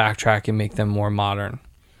backtrack and make them more modern?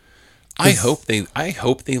 I hope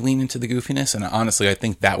they lean into the goofiness, and honestly, I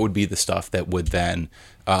think that would be the stuff that would then...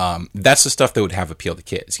 that's the stuff that would have appeal to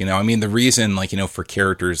kids. I mean, the reason, like, for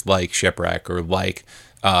characters like Shipwreck or like...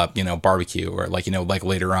 barbecue or like, like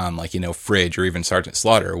later on, like, Fridge or even Sergeant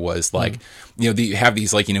Slaughter was like, you have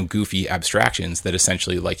these like, goofy abstractions that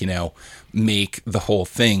essentially like, make the whole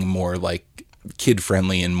thing more like kid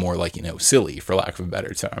friendly and more like, silly for lack of a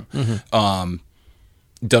better term.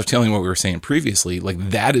 Dovetailing what we were saying previously, like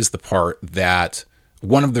that is the part that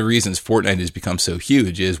one of the reasons Fortnite has become so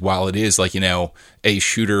huge is while it is like, a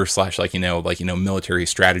shooter / like, military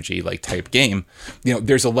strategy like type game,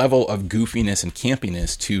 there's a level of goofiness and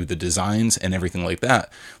campiness to the designs and everything like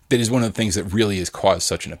that is one of the things that really has caused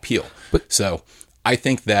such an appeal. So I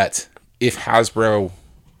think that if Hasbro's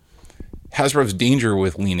danger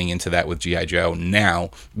with leaning into that with G.I. Joe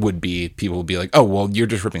now would be people will be like, oh, well, you're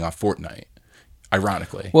just ripping off Fortnite.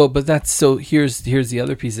 Ironically. Well, but that's so here's the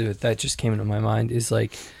other piece of it that just came into my mind is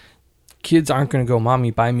like kids aren't going to go,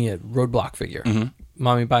 Mommy, buy me a Roadblock figure.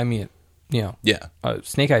 Mommy, buy me a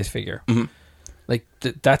Snake Eyes figure. Like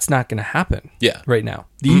that's not going to happen. Yeah. Right now.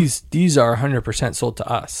 These are 100% sold to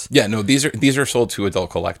us. Yeah, no, these are sold to adult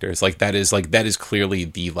collectors. Like that is clearly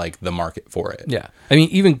the market for it. Yeah. I mean,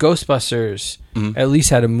 even Ghostbusters at least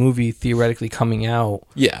had a movie theoretically coming out.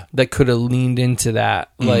 Yeah. That could have leaned into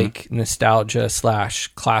that like nostalgia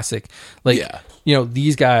 / classic. Like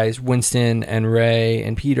these guys, Winston and Ray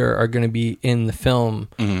and Peter, are going to be in the film,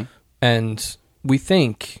 and we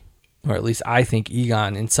think, or at least I think,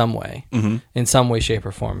 Egon in some way, shape,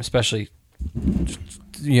 or form, especially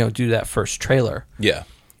due to that first trailer,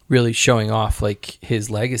 really showing off like his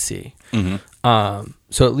legacy. So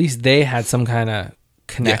at least they had some kind of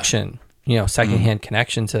connection, secondhand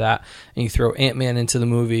connection to that. And you throw Ant-Man into the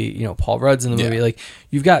movie, Paul Rudd's in the movie, like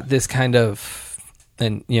you've got this kind of.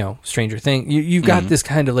 And Stranger Things, you've got this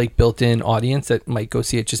kind of like built-in audience that might go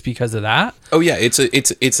see it just because of that. Oh yeah, it's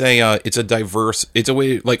a diverse, it's a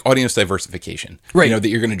way like audience diversification, right? That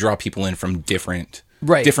you're going to draw people in from different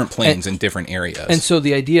planes and different areas. And so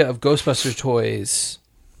the idea of Ghostbusters toys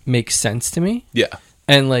makes sense to me. Yeah.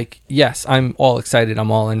 And like, yes, I'm all excited. I'm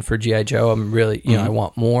all in for G.I. Joe. I'm really, I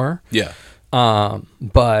want more. Yeah.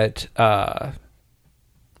 But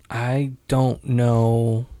I don't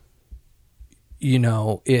know. you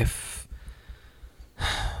know, if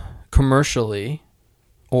commercially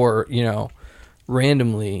or, you know,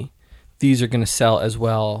 randomly, these are going to sell as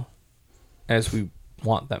well as we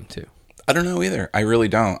want them to. I don't know either. I really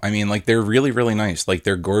don't. I mean, like, they're really, really nice. Like,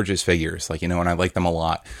 they're gorgeous figures, like, you know, and I like them a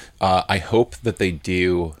lot. I hope that they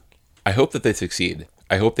do. I hope that they succeed.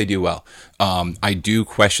 I hope they do well. I do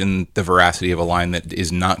question the veracity of a line that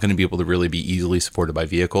is not going to be able to really be easily supported by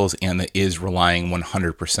vehicles and that is relying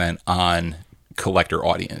 100% on collector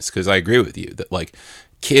audience. Because I agree with you that, like,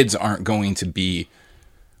 kids aren't going to be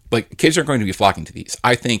flocking to these.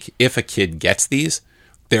 I think if a kid gets these,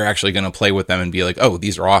 they're actually going to play with them and be like, oh,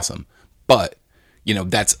 these are awesome. But, you know,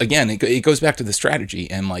 that's, again, it goes back to the strategy.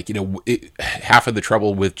 And, like, you know, half of the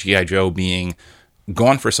trouble with G.I. Joe being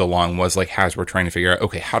gone for so long was, like, Hasbro trying to figure out,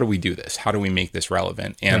 okay, how do we do this? How do we make this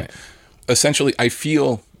relevant? And essentially, I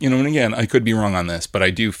feel, you know, and again, I could be wrong on this, but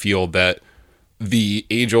I do feel that the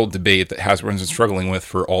age-old debate that Hasbro has been struggling with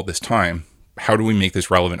for all this time, how do we make this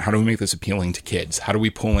relevant? How do we make this appealing to kids? How do we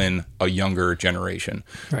pull in a younger generation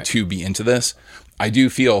to be into this? I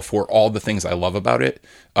do feel, for all the things I love about it,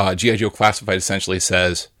 G.I. Joe Classified essentially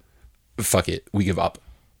says, fuck it, we give up.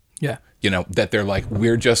 Yeah. You know, that they're like,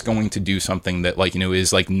 we're just going to do something that, like, you know,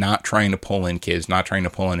 is like not trying to pull in kids, not trying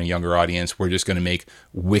to pull in a younger audience. We're just going to make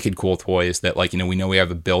wicked cool toys that, like, you know, we know we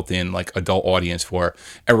have a built-in, like, adult audience for,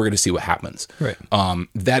 and we're going to see what happens. Right.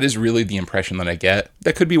 That is really the impression that I get.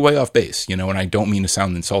 That could be way off base, you know, and I don't mean to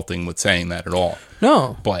sound insulting with saying that at all.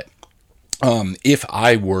 No. But if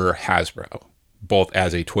I were Hasbro, both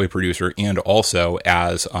as a toy producer and also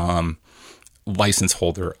as license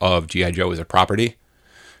holder of G.I. Joe as a property,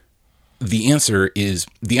 the answer is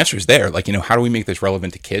there. Like, you know, how do we make this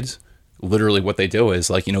relevant to kids? Literally what they do is,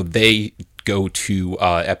 like, you know, they go to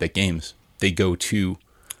Epic Games. They go to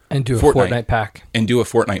and do a Fortnite pack. And do a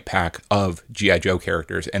Fortnite pack of G.I. Joe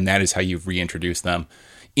characters. And that is how you reintroduce them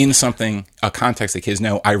in something, a context that kids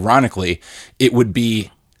know. Ironically, it would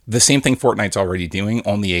be the same thing Fortnite's already doing,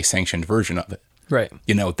 only a sanctioned version of it. Right.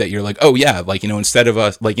 You know, that you're like, oh yeah, like, you know, instead of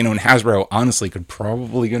us, like, you know, and Hasbro honestly could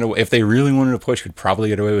probably get away, if they really wanted to push, could probably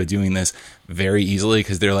get away with doing this very easily,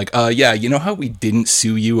 because they're like, yeah, you know how we didn't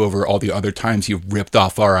sue you over all the other times you ripped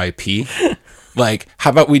off our IP? Like, how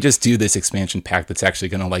about we just do this expansion pack that's actually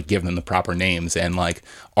going to, like, give them the proper names and, like,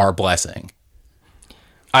 our blessing.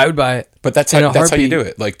 I would buy it. But that's how you do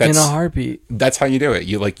it. Like, that's in a heartbeat. That's how you do it.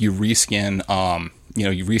 You, like, you reskin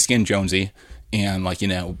you reskin Jonesy and, like, you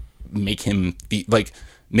know, make him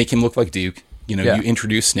look like Duke. You know, you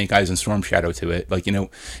introduce Snake Eyes and Storm Shadow to it, like, you know,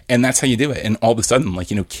 and that's how you do it. And all of a sudden, like,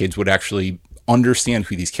 you know, kids would actually understand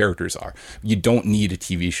who these characters are. You don't need a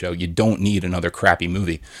TV show. You don't need another crappy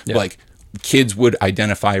movie. Yeah. Like, kids would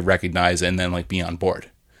identify, recognize, and then, like, be on board.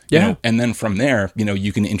 You know? And then from there, you know,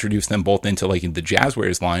 you can introduce them both into, like, the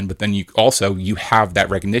Jazzwares line, but then you have that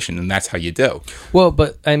recognition, and that's how you do. Well,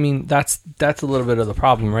 but I mean, that's a little bit of the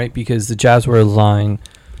problem, right? Because the Jazzwares line,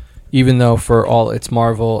 even though for all its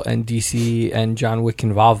Marvel and DC and John Wick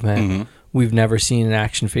involvement, we've never seen an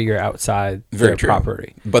action figure outside their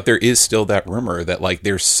property. But there is still that rumor that, like,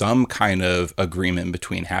 there's some kind of agreement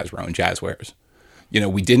between Hasbro and Jazzwares. You know,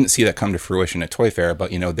 we didn't see that come to fruition at Toy Fair,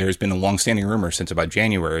 but, you know, there's been a long-standing rumor since about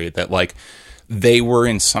January that, like, they were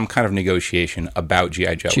in some kind of negotiation about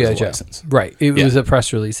G.I. Joe as a license. Right. It was a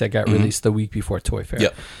press release that got released the week before Toy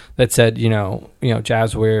Fair that said, you know,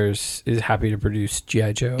 Jazzwares is happy to produce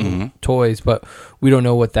G.I. Joe toys, but we don't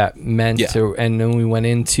know what that meant. And then we went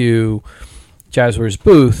into Jazzwares'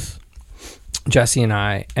 booth, Jesse and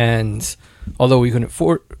I, and although we couldn't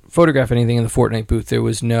photograph anything in the Fortnite booth, there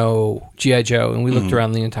was no G.I. Joe, and we looked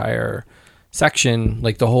around the entire section,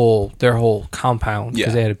 like their whole compound,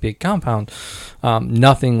 because they had a big compound.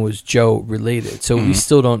 Nothing was Joe related, so we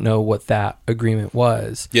still don't know what that agreement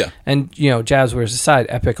was. And, you know, Jazzwares aside,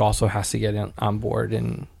 Epic also has to get on board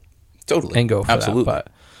and go for that.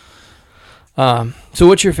 But so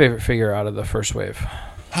what's your favorite figure out of the first wave?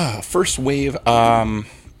 First wave,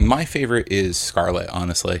 my favorite is Scarlet,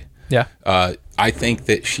 honestly. I think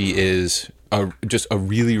that she is just a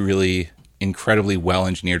really, really incredibly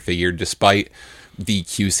well-engineered figure, despite the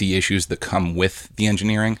QC issues that come with the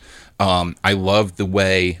engineering. I love the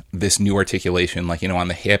way this new articulation, like, you know, on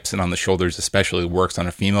the hips and on the shoulders especially, works on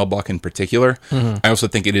a female buck in particular. I also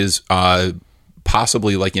think it is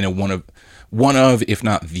possibly, like, you know, one of, if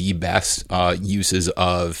not the best uses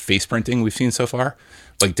of face printing we've seen so far,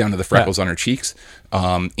 like down to the freckles on her cheeks.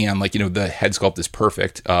 And, like, you know, the head sculpt is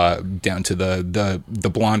perfect, down to the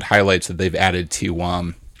blonde highlights that they've added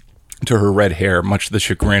to her red hair, much to the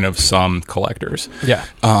chagrin of some collectors.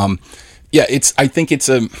 I think it's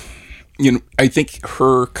I think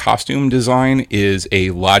her costume design is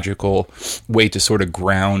a logical way to sort of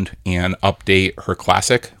ground and update her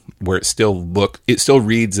classic, where it still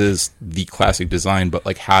reads as the classic design, but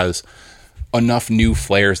like has enough new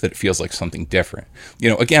flares that it feels like something different.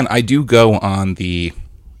 Again, I do go on the.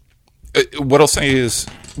 What I'll say is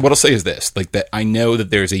this: like that, I know that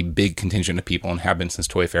there's a big contingent of people, and have been since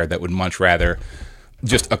Toy Fair, that would much rather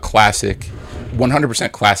just a classic,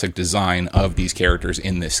 100% classic design of these characters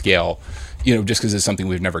in this scale. Just because it's something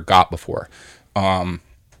we've never got before.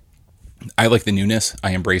 I like the newness.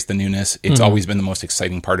 I embrace the newness. It's always been the most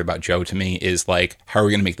exciting part about Joe to me, is like, how are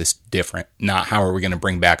we going to make this different? Not how are we going to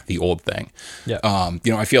bring back the old thing? Yeah.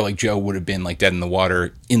 I feel like Joe would have been like dead in the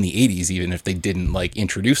water in the 80s, even if they didn't like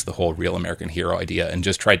introduce the whole real American hero idea and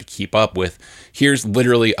just tried to keep up with, here's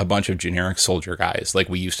literally a bunch of generic soldier guys like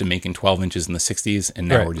we used to make in 12 inches in the 60s. And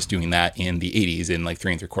now we're just doing that in the 80s in like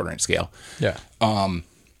 3 3/4 inch scale. Yeah.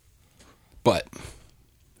 But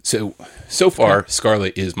so far,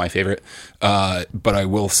 Scarlet is my favorite. But I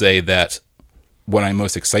will say that what I'm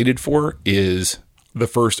most excited for is the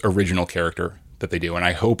first original character that they do. And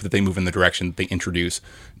I hope that they move in the direction that they introduce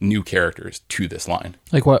new characters to this line.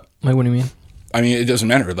 Like what? Like, what do you mean? I mean, it doesn't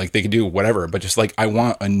matter. Like, they could do whatever, but just like, I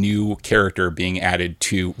want a new character being added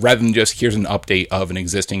to, rather than just here's an update of an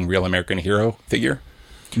existing real American hero figure.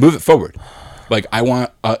 Move it forward. Like, I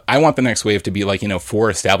want the next wave to be like, 4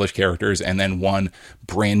 established characters and then 1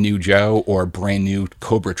 brand new Joe or brand new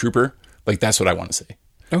Cobra Trooper. Like, that's what I want to see.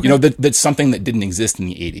 Okay. That's something that didn't exist in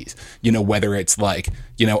the 80s. Whether it's like,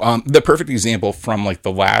 the perfect example from like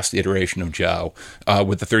the last iteration of Joe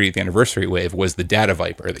with the 30th anniversary wave was the Data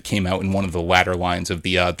Viper that came out in one of the latter lines of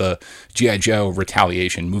the G.I. Joe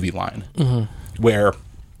Retaliation movie line, where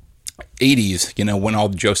 80s, when all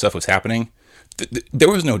the Joe stuff was happening, there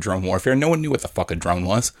was no drone warfare. No one knew what the fuck a drone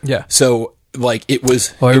was. Yeah. So like it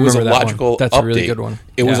was a logical That's update. A really good one.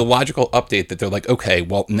 It was a logical update that they're like, okay,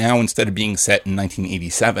 well now instead of being set in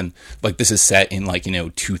 1987, like this is set in like,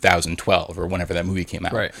 2012 or whenever that movie came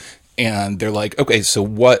out. Right. And they're like, okay, so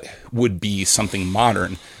what would be something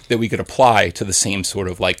modern that we could apply to the same sort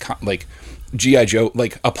of like G.I. Joe,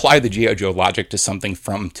 like apply the G.I. Joe logic to something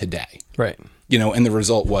from today. Right. And the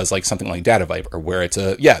result was like something like Data Viper, where it's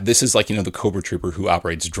this is like, the Cobra Trooper who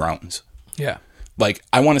operates drones. Yeah. Like,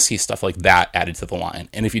 I want to see stuff like that added to the line.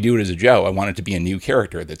 And if you do it as a Joe, I want it to be a new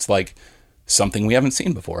character that's like something we haven't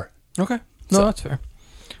seen before. Okay. No, that's fair.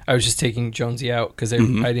 I was just taking Jonesy out because I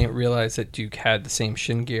didn't realize that Duke had the same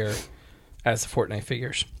shin gear as the Fortnite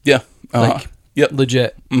figures. Yeah. Like, yep.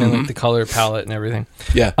 Legit. And like the color palette and everything.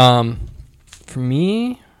 Yeah. For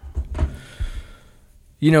me,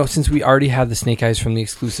 since we already had the Snake Eyes from the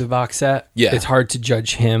exclusive box set, it's hard to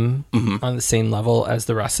judge him on the same level as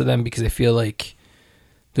the rest of them because I feel like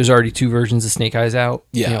there's already 2 versions of Snake Eyes out.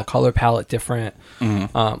 Yeah. Color palette different.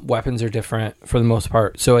 Weapons are different for the most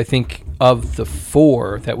part. So I think of the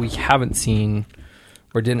 4 that we haven't seen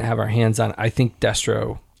or didn't have our hands on, I think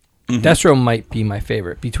Destro might be my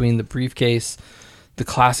favorite. Between the briefcase, the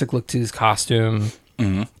classic look to his costume,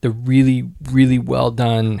 the really, really well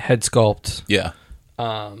done head sculpt. Yeah.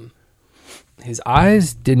 His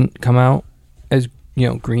eyes didn't come out as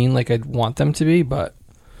green like I'd want them to be, but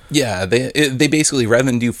yeah, they basically, rather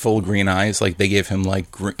than do full green eyes, like they gave him like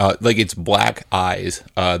it's black eyes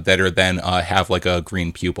that are then have like a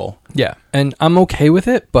green pupil. Yeah, and I'm okay with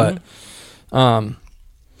it, but of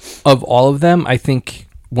all of them, I think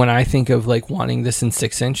when I think of like wanting this in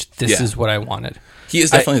 6-inch, this is what I wanted. He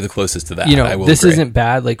is definitely the closest to that. I will this agree. Isn't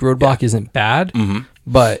bad. Like Roadblock isn't bad,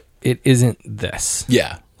 but it isn't this.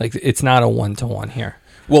 Yeah, like it's not a 1-to-1 here.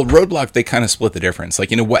 Well, Roadblock, they kind of split the difference. Like,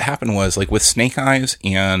 what happened was, like, with Snake Eyes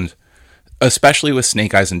and especially with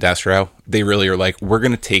Snake Eyes and Destro, they really are like, we're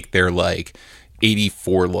going to take their, like,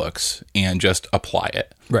 84 looks and just apply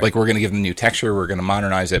it. Right. Like, we're going to give them new texture, we're going to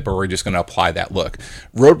modernize it, but we're just going to apply that look.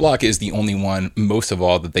 Roadblock is the only one, most of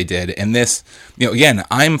all, that they did. And this, again,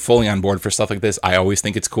 I'm fully on board for stuff like this. I always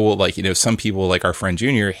think it's cool. Like, some people, like our friend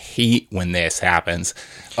Junior, hate when this happens.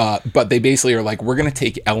 But they basically are like, we're going to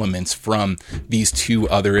take elements from these 2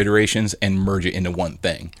 other iterations and merge it into one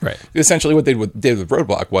thing. Right. Essentially what they did with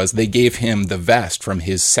Roadblock was they gave him the vest from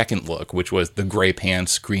his second look, which was the gray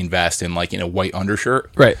pants, green vest, and like, white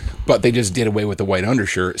undershirt. Right. But they just did away with the white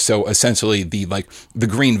undershirt. So essentially the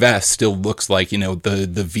green vest still looks like, the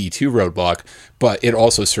V2 Roadblock, but it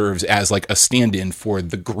also serves as like a stand-in for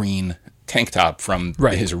the green tank top from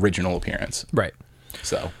his original appearance. Right.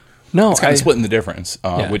 So no, it's kind of splitting the difference,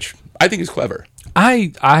 which I think is clever.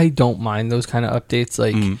 I don't mind those kind of updates.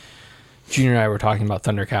 Like Junior and I were talking about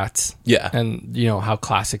Thundercats. Yeah. And how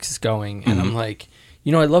Classics is going. And I'm like,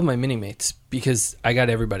 I love my Mini-Mates because I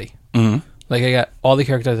got everybody. Like, I got all the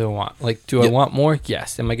characters I want. Like, do I want more?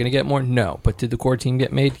 Yes. Am I going to get more? No. But did the core team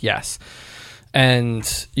get made? Yes.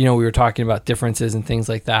 And, we were talking about differences and things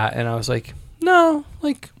like that. And I was like, no,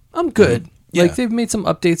 like, I'm good. Yeah. Like, they've made some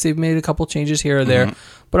updates. They've made a couple changes here or there.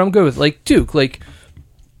 But I'm good with, like, Duke. Like,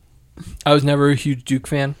 I was never a huge Duke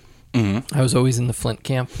fan. I was always in the Flint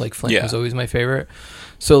camp. Like, Flint was always my favorite.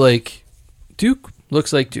 So, like, Duke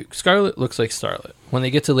looks like Duke. Scarlet looks like Starlet. When they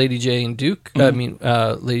get to Lady J and Duke,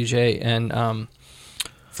 Lady J and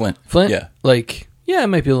Flint, like, it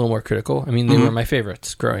might be a little more critical. I mean, they were my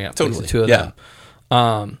favorites growing up. Totally. The two of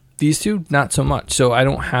them. These two, not so much. So I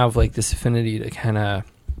don't have, like, this affinity to kind of,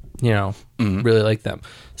 really like them.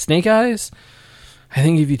 Snake Eyes, I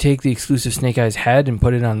think if you take the exclusive Snake Eyes head and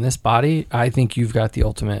put it on this body, I think you've got the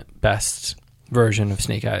ultimate best version of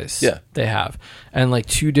Snake Eyes they have. And, like,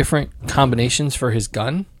 2 different combinations for his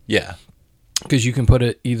gun. Yeah. Because you can put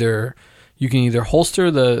it either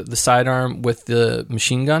holster the sidearm with the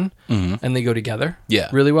machine gun and they go together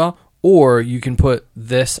really well, or you can put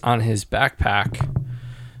this on his backpack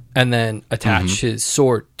and then attach his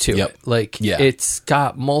sword to it. Like, it's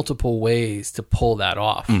got multiple ways to pull that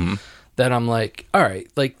off. That I'm like, all right,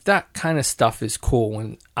 like, that kind of stuff is cool.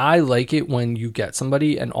 When I like it when you get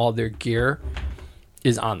somebody and all their gear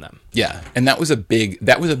is on them. Yeah, and that was a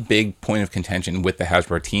big point of contention with the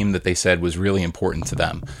Hasbro team that they said was really important to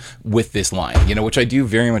them with this line, which I do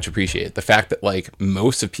very much appreciate. The fact that, like,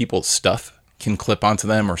 most of people's stuff can clip onto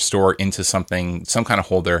them or store into some kind of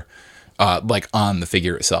holder, like, on the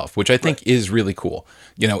figure itself, which I think is really cool.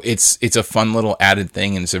 It's a fun little added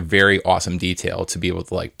thing, and it's a very awesome detail to be able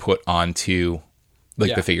to, like, put onto,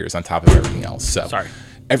 like, the figures on top of everything else. So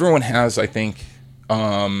everyone has, I think,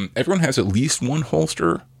 everyone has at least one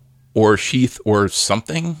holster or sheath or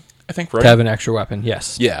something, I think, right? To have an extra weapon,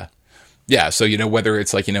 yes. Yeah. Yeah, so, whether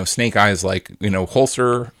it's, like, Snake Eyes, like,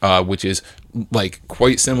 holster, which is, like,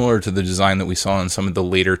 quite similar to the design that we saw in some of the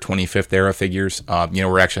later 25th era figures, where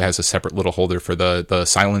it actually has a separate little holder for the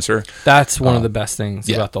silencer. That's one of the best things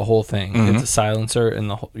about the whole thing. It's a silencer and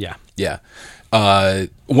the whole, Yeah.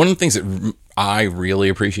 One of the things that I really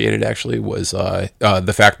appreciated, actually, was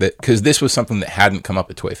the fact that, because this was something that hadn't come up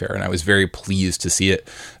at Toy Fair, and I was very pleased to see it.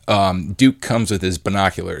 Duke comes with his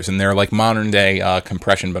binoculars, and they're like modern day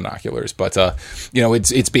compression binoculars, but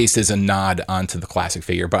it's based as a nod onto the classic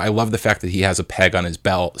figure. But I love the fact that he has a peg on his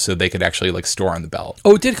belt, so they could actually, like, store on the belt.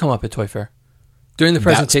 Oh, it did come up at Toy Fair during the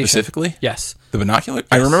presentation. That specifically? Yes. The binocular? Yes.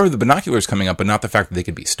 I remember the binoculars coming up, but not the fact that they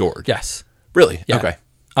could be stored. Yes. Really? Yeah. Okay.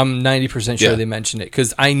 I'm 90% sure they mentioned it,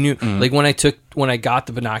 because I knew, like, when I got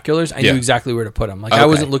the binoculars, I knew exactly where to put them. Like, I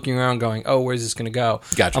wasn't looking around going, oh, where's this going to go?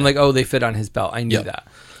 Gotcha. I'm like, oh, they fit on his belt. I knew that.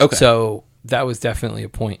 Okay. So that was definitely a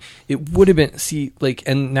point. It would have been,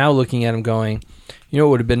 and now looking at him going, what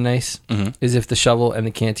would have been nice is if the shovel and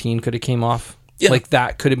the canteen could have came off. Yeah. Like,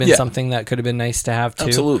 that could have been something that could have been nice to have too.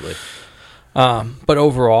 Absolutely. But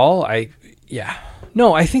overall, I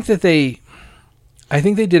think that they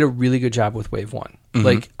did a really good job with Wave 1.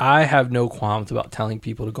 Like, I have no qualms about telling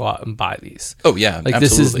people to go out and buy these. Oh, yeah, like, absolutely.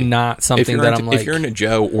 This is not something that I'm like... If you're into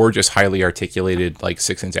Joe or just highly articulated, like,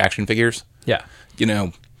 6-inch action figures, it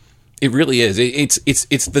really is.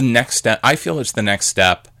 It's the next step. I feel it's the next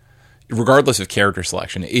step, regardless of character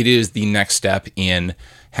selection. It is the next step in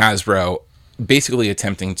Hasbro basically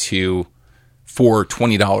attempting to, for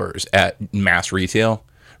 $20 at mass retail,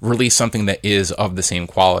 release something that is of the same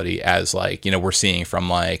quality as, like, we're seeing from,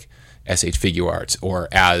 like, SH Figuarts or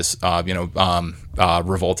as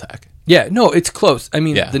Revoltech. Yeah, no, it's close. I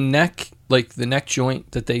mean, the neck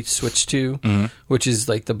joint that they switched to, which is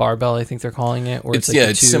like the barbell, I think they're calling it. Or it's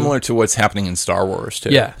similar to what's happening in Star Wars too.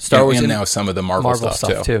 Yeah, Star Wars, and now some of the Marvel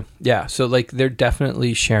stuff too. Yeah, so, like, they're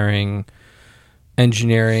definitely sharing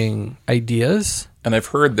engineering ideas. And I've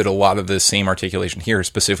heard that a lot of the same articulation here,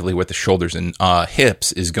 specifically with the shoulders and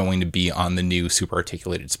hips, is going to be on the new super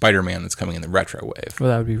articulated Spider-Man that's coming in the retro wave.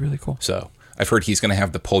 Well, that would be really cool. So I've heard he's going to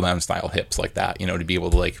have the pull-down style hips like that, to be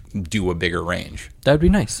able to, like, do a bigger range. That would be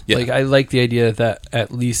nice. Yeah. Like, I like the idea that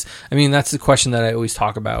at least... I mean, that's the question that I always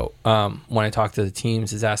talk about when I talk to the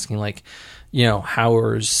teams, is asking, like,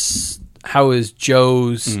 how is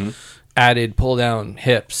Joe's... added pull down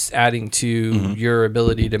hips adding to your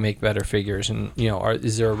ability to make better figures, and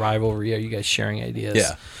is there a rivalry? Are you guys sharing ideas?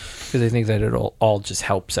 Yeah, because I think that it all just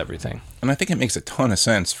helps everything. And I think it makes a ton of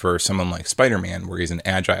sense for someone like Spider-Man, where he's an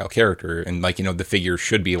agile character, and, like, the figure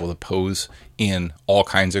should be able to pose in all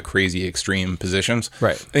kinds of crazy extreme positions.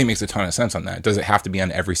 Right. I think it makes a ton of sense on that. Does it have to be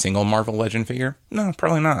on every single Marvel Legend figure? No,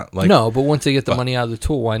 probably not. Like, no, but once they get the money out of the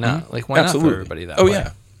tool, why not? Like, why absolutely. not for everybody that way?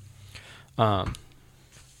 Yeah.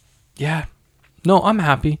 Yeah. No, I'm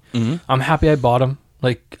happy. I'm happy I bought them.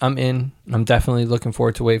 Like, I'm in. I'm definitely looking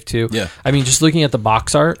forward to Wave 2. Yeah. I mean, just looking at the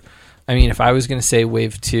box art, I mean, if I was going to say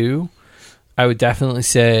Wave 2, I would definitely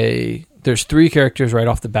say there's 3 characters right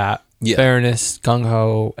off the bat. Yeah. Baroness,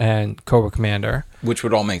 Gung-Ho, and Cobra Commander. Which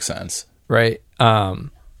would all make sense. Right?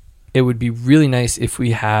 It would be really nice if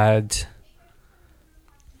we had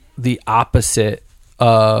the opposite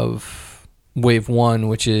of Wave 1,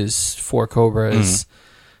 which is 4 Cobras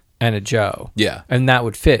and a Joe. Yeah. And that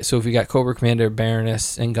would fit. So if we got Cobra Commander,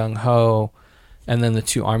 Baroness, and Gung-Ho, and then the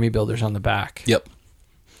 2 army builders on the back. Yep.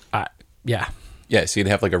 Yeah. Yeah, so you'd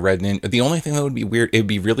have like a red ninja. The only thing that would be weird, it would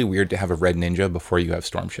be really weird to have a red ninja before you have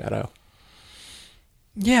Storm Shadow.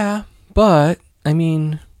 Yeah, but, I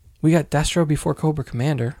mean, we got Destro before Cobra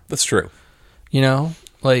Commander. That's true. You know?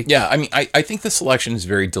 Like, yeah, I mean, I think the selection is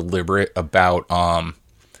very deliberate about, I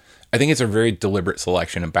think it's a very deliberate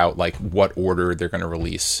selection about, like, what order they're going to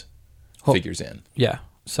release figures in. Yeah,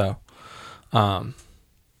 so, I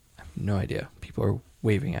have no idea. People are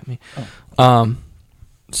waving at me.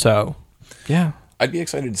 So, yeah. I'd be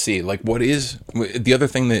excited to see, like, what is the other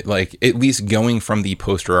thing that, like, at least going from the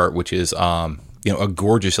poster art, which is, you know, a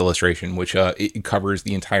gorgeous illustration, which it covers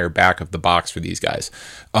the entire back of the box for these guys.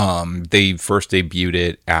 They first debuted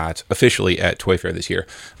it officially at Toy Fair this year.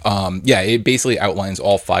 Yeah, it basically outlines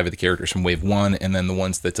all 5 of the characters from Wave 1, and then the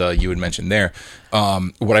ones that you had mentioned there.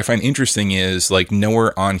 What I find interesting is, like,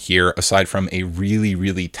 nowhere on here, aside from a really,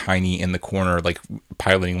 really tiny in the corner, like,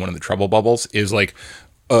 piloting one of the trouble bubbles, is, like,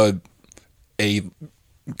 a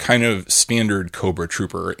kind of standard Cobra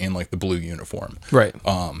Trooper in, like, the blue uniform. Right.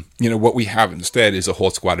 You know, what we have instead is a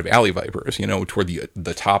whole squad of Alley Vipers, you know, toward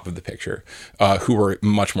the top of the picture, who are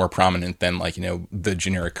much more prominent than, like, you know, the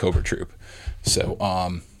generic Cobra Troop. So,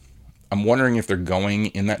 I'm wondering if they're going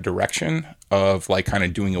in that direction of, like, kind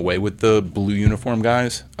of doing away with the blue uniform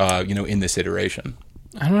guys, you know, in this iteration.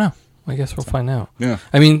 I don't know. I guess we'll find out. Yeah.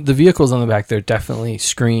 I mean, the vehicles on the back there definitely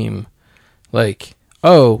scream, like,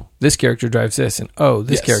 oh, this character drives this, and oh,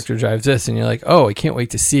 this character drives this, and you're like, oh, I can't wait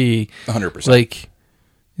to see. 100%. Like,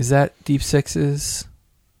 is that Deep Six's?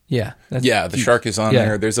 Yeah. Yeah, the Shark is on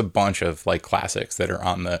there. There's a bunch of, like, classics that are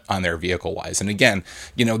on their vehicle wise. And again,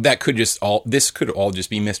 you know, this could all just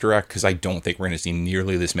be misdirect, because I don't think we're going to see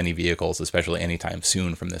nearly this many vehicles, especially anytime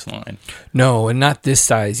soon, from this line. No, and not this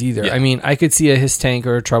size either. Yeah. I mean, I could see a Hiss Tank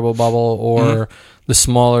or a Trouble Bubble or the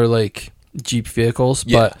smaller, like, Jeep vehicles,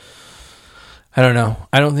 but I don't know.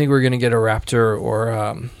 I don't think we're going to get a Raptor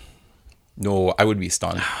or... No, I would be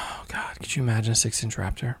stunned. Oh, God. Could you imagine a 6-inch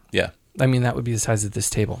Raptor? Yeah. I mean, that would be the size of this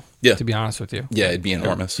table. Yeah. To be honest with you. Yeah, it'd be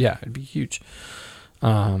enormous. Yeah, it'd be huge.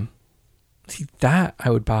 See, that I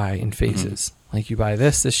would buy in phases. Like, you buy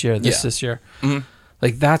this year, this year.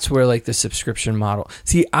 Like, that's where, like, the subscription model...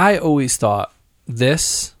 See, I always thought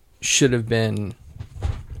this should have been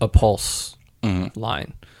a Pulse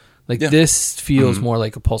line. Like, this feels more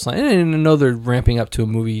like a Pulse line. And I know they're ramping up to a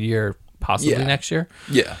movie year possibly next year.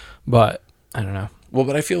 Yeah. But, I don't know. Well,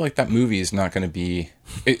 but I feel like that movie is not going to be...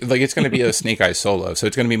 it's going to be a Snake Eyes solo, so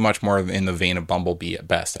it's going to be much more in the vein of Bumblebee at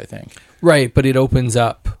best, I think. Right, but it opens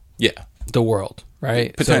up the world,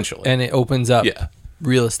 right? Potentially. So, and it opens up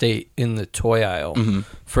real estate in the toy aisle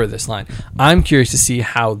for this line. I'm curious to see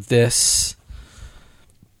how this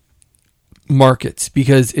markets,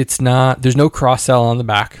 because it's not... There's no cross-sell on the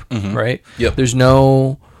back, right? Yep. There's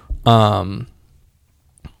no...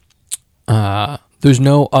 there's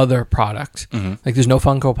no other product. Like, there's no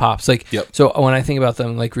Funko Pops. Like, so when I think about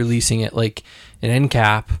them, like, releasing it, like, an end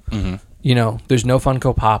cap, you know, there's no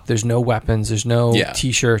Funko Pop, there's no weapons, there's no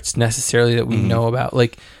T-shirts necessarily that we know about.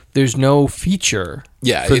 Like, there's no feature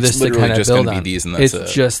for this to kind of just build gonna on. Be these and that's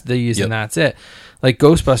it's just these and that's it. Like,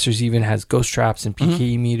 Ghostbusters even has ghost traps and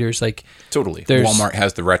PKE meters. Like, totally. Walmart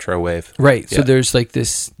has the Retro Wave. Right. So there's, like,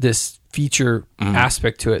 this feature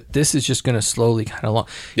aspect to it. This is just going to slowly kind of launch.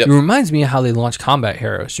 It reminds me of how they launched Combat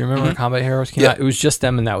Heroes. Do you remember when Combat Heroes came out? It was just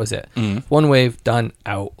them and that was it. One wave, done,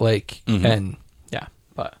 out. Like, and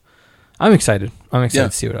but I'm excited. I'm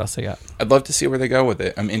excited to see what else they got. I'd love to see where they go with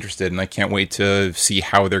it. I'm interested, and I can't wait to see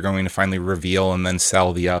how they're going to finally reveal and then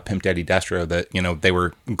sell the Pimp Daddy Destro that, you know, they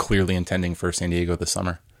were clearly intending for San Diego this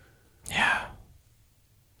summer. Yeah.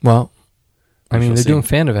 Well, I mean, they're doing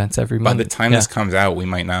fan events every month. By the time this comes out, we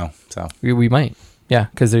might know. So we might. Yeah,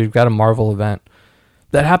 because they've got a Marvel event.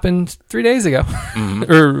 That happened 3 days ago.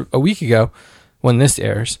 Or a week ago when this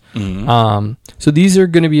airs. So these are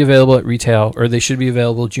going to be available at retail, or they should be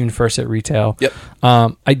available June 1st at retail. Yep.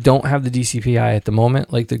 I don't have the DCPI at the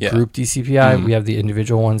moment, like the group DCPI. We have the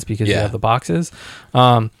individual ones because we have the boxes.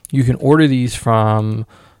 You can order these from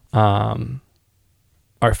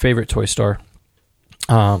our favorite toy store,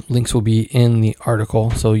 Links will be in the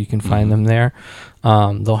article, so you can find them there.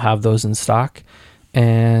 They'll have those in stock.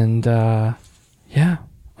 And, yeah,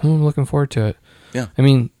 I'm looking forward to it. Yeah. I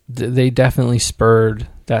mean, they definitely spurred,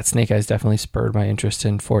 that Snake Eyes definitely spurred my interest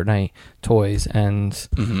in Fortnite toys. And,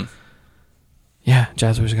 yeah,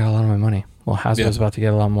 Jazzwares got a lot of my money. Well, Hasbro's about to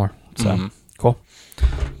get a lot more. So, cool.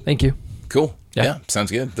 Thank you. Cool. Yeah,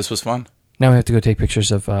 sounds good. This was fun. Now we have to go take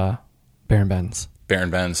pictures of Baron Benz. Baron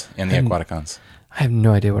Benz and the Aquaticons. I have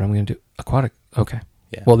no idea what I'm going to do. Aquatic. Okay.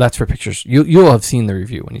 Yeah. Well, that's for pictures. You'll have seen the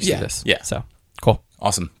review when you see this. Yeah. So, cool.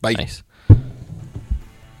 Awesome. Bye. Nice.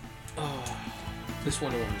 Oh, this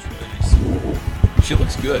Wonder Woman is really nice. She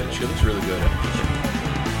looks good. She looks really good.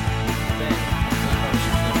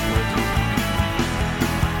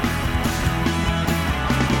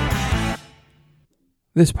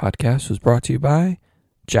 This podcast was brought to you by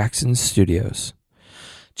Jackson Studios.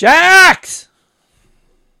 Jax!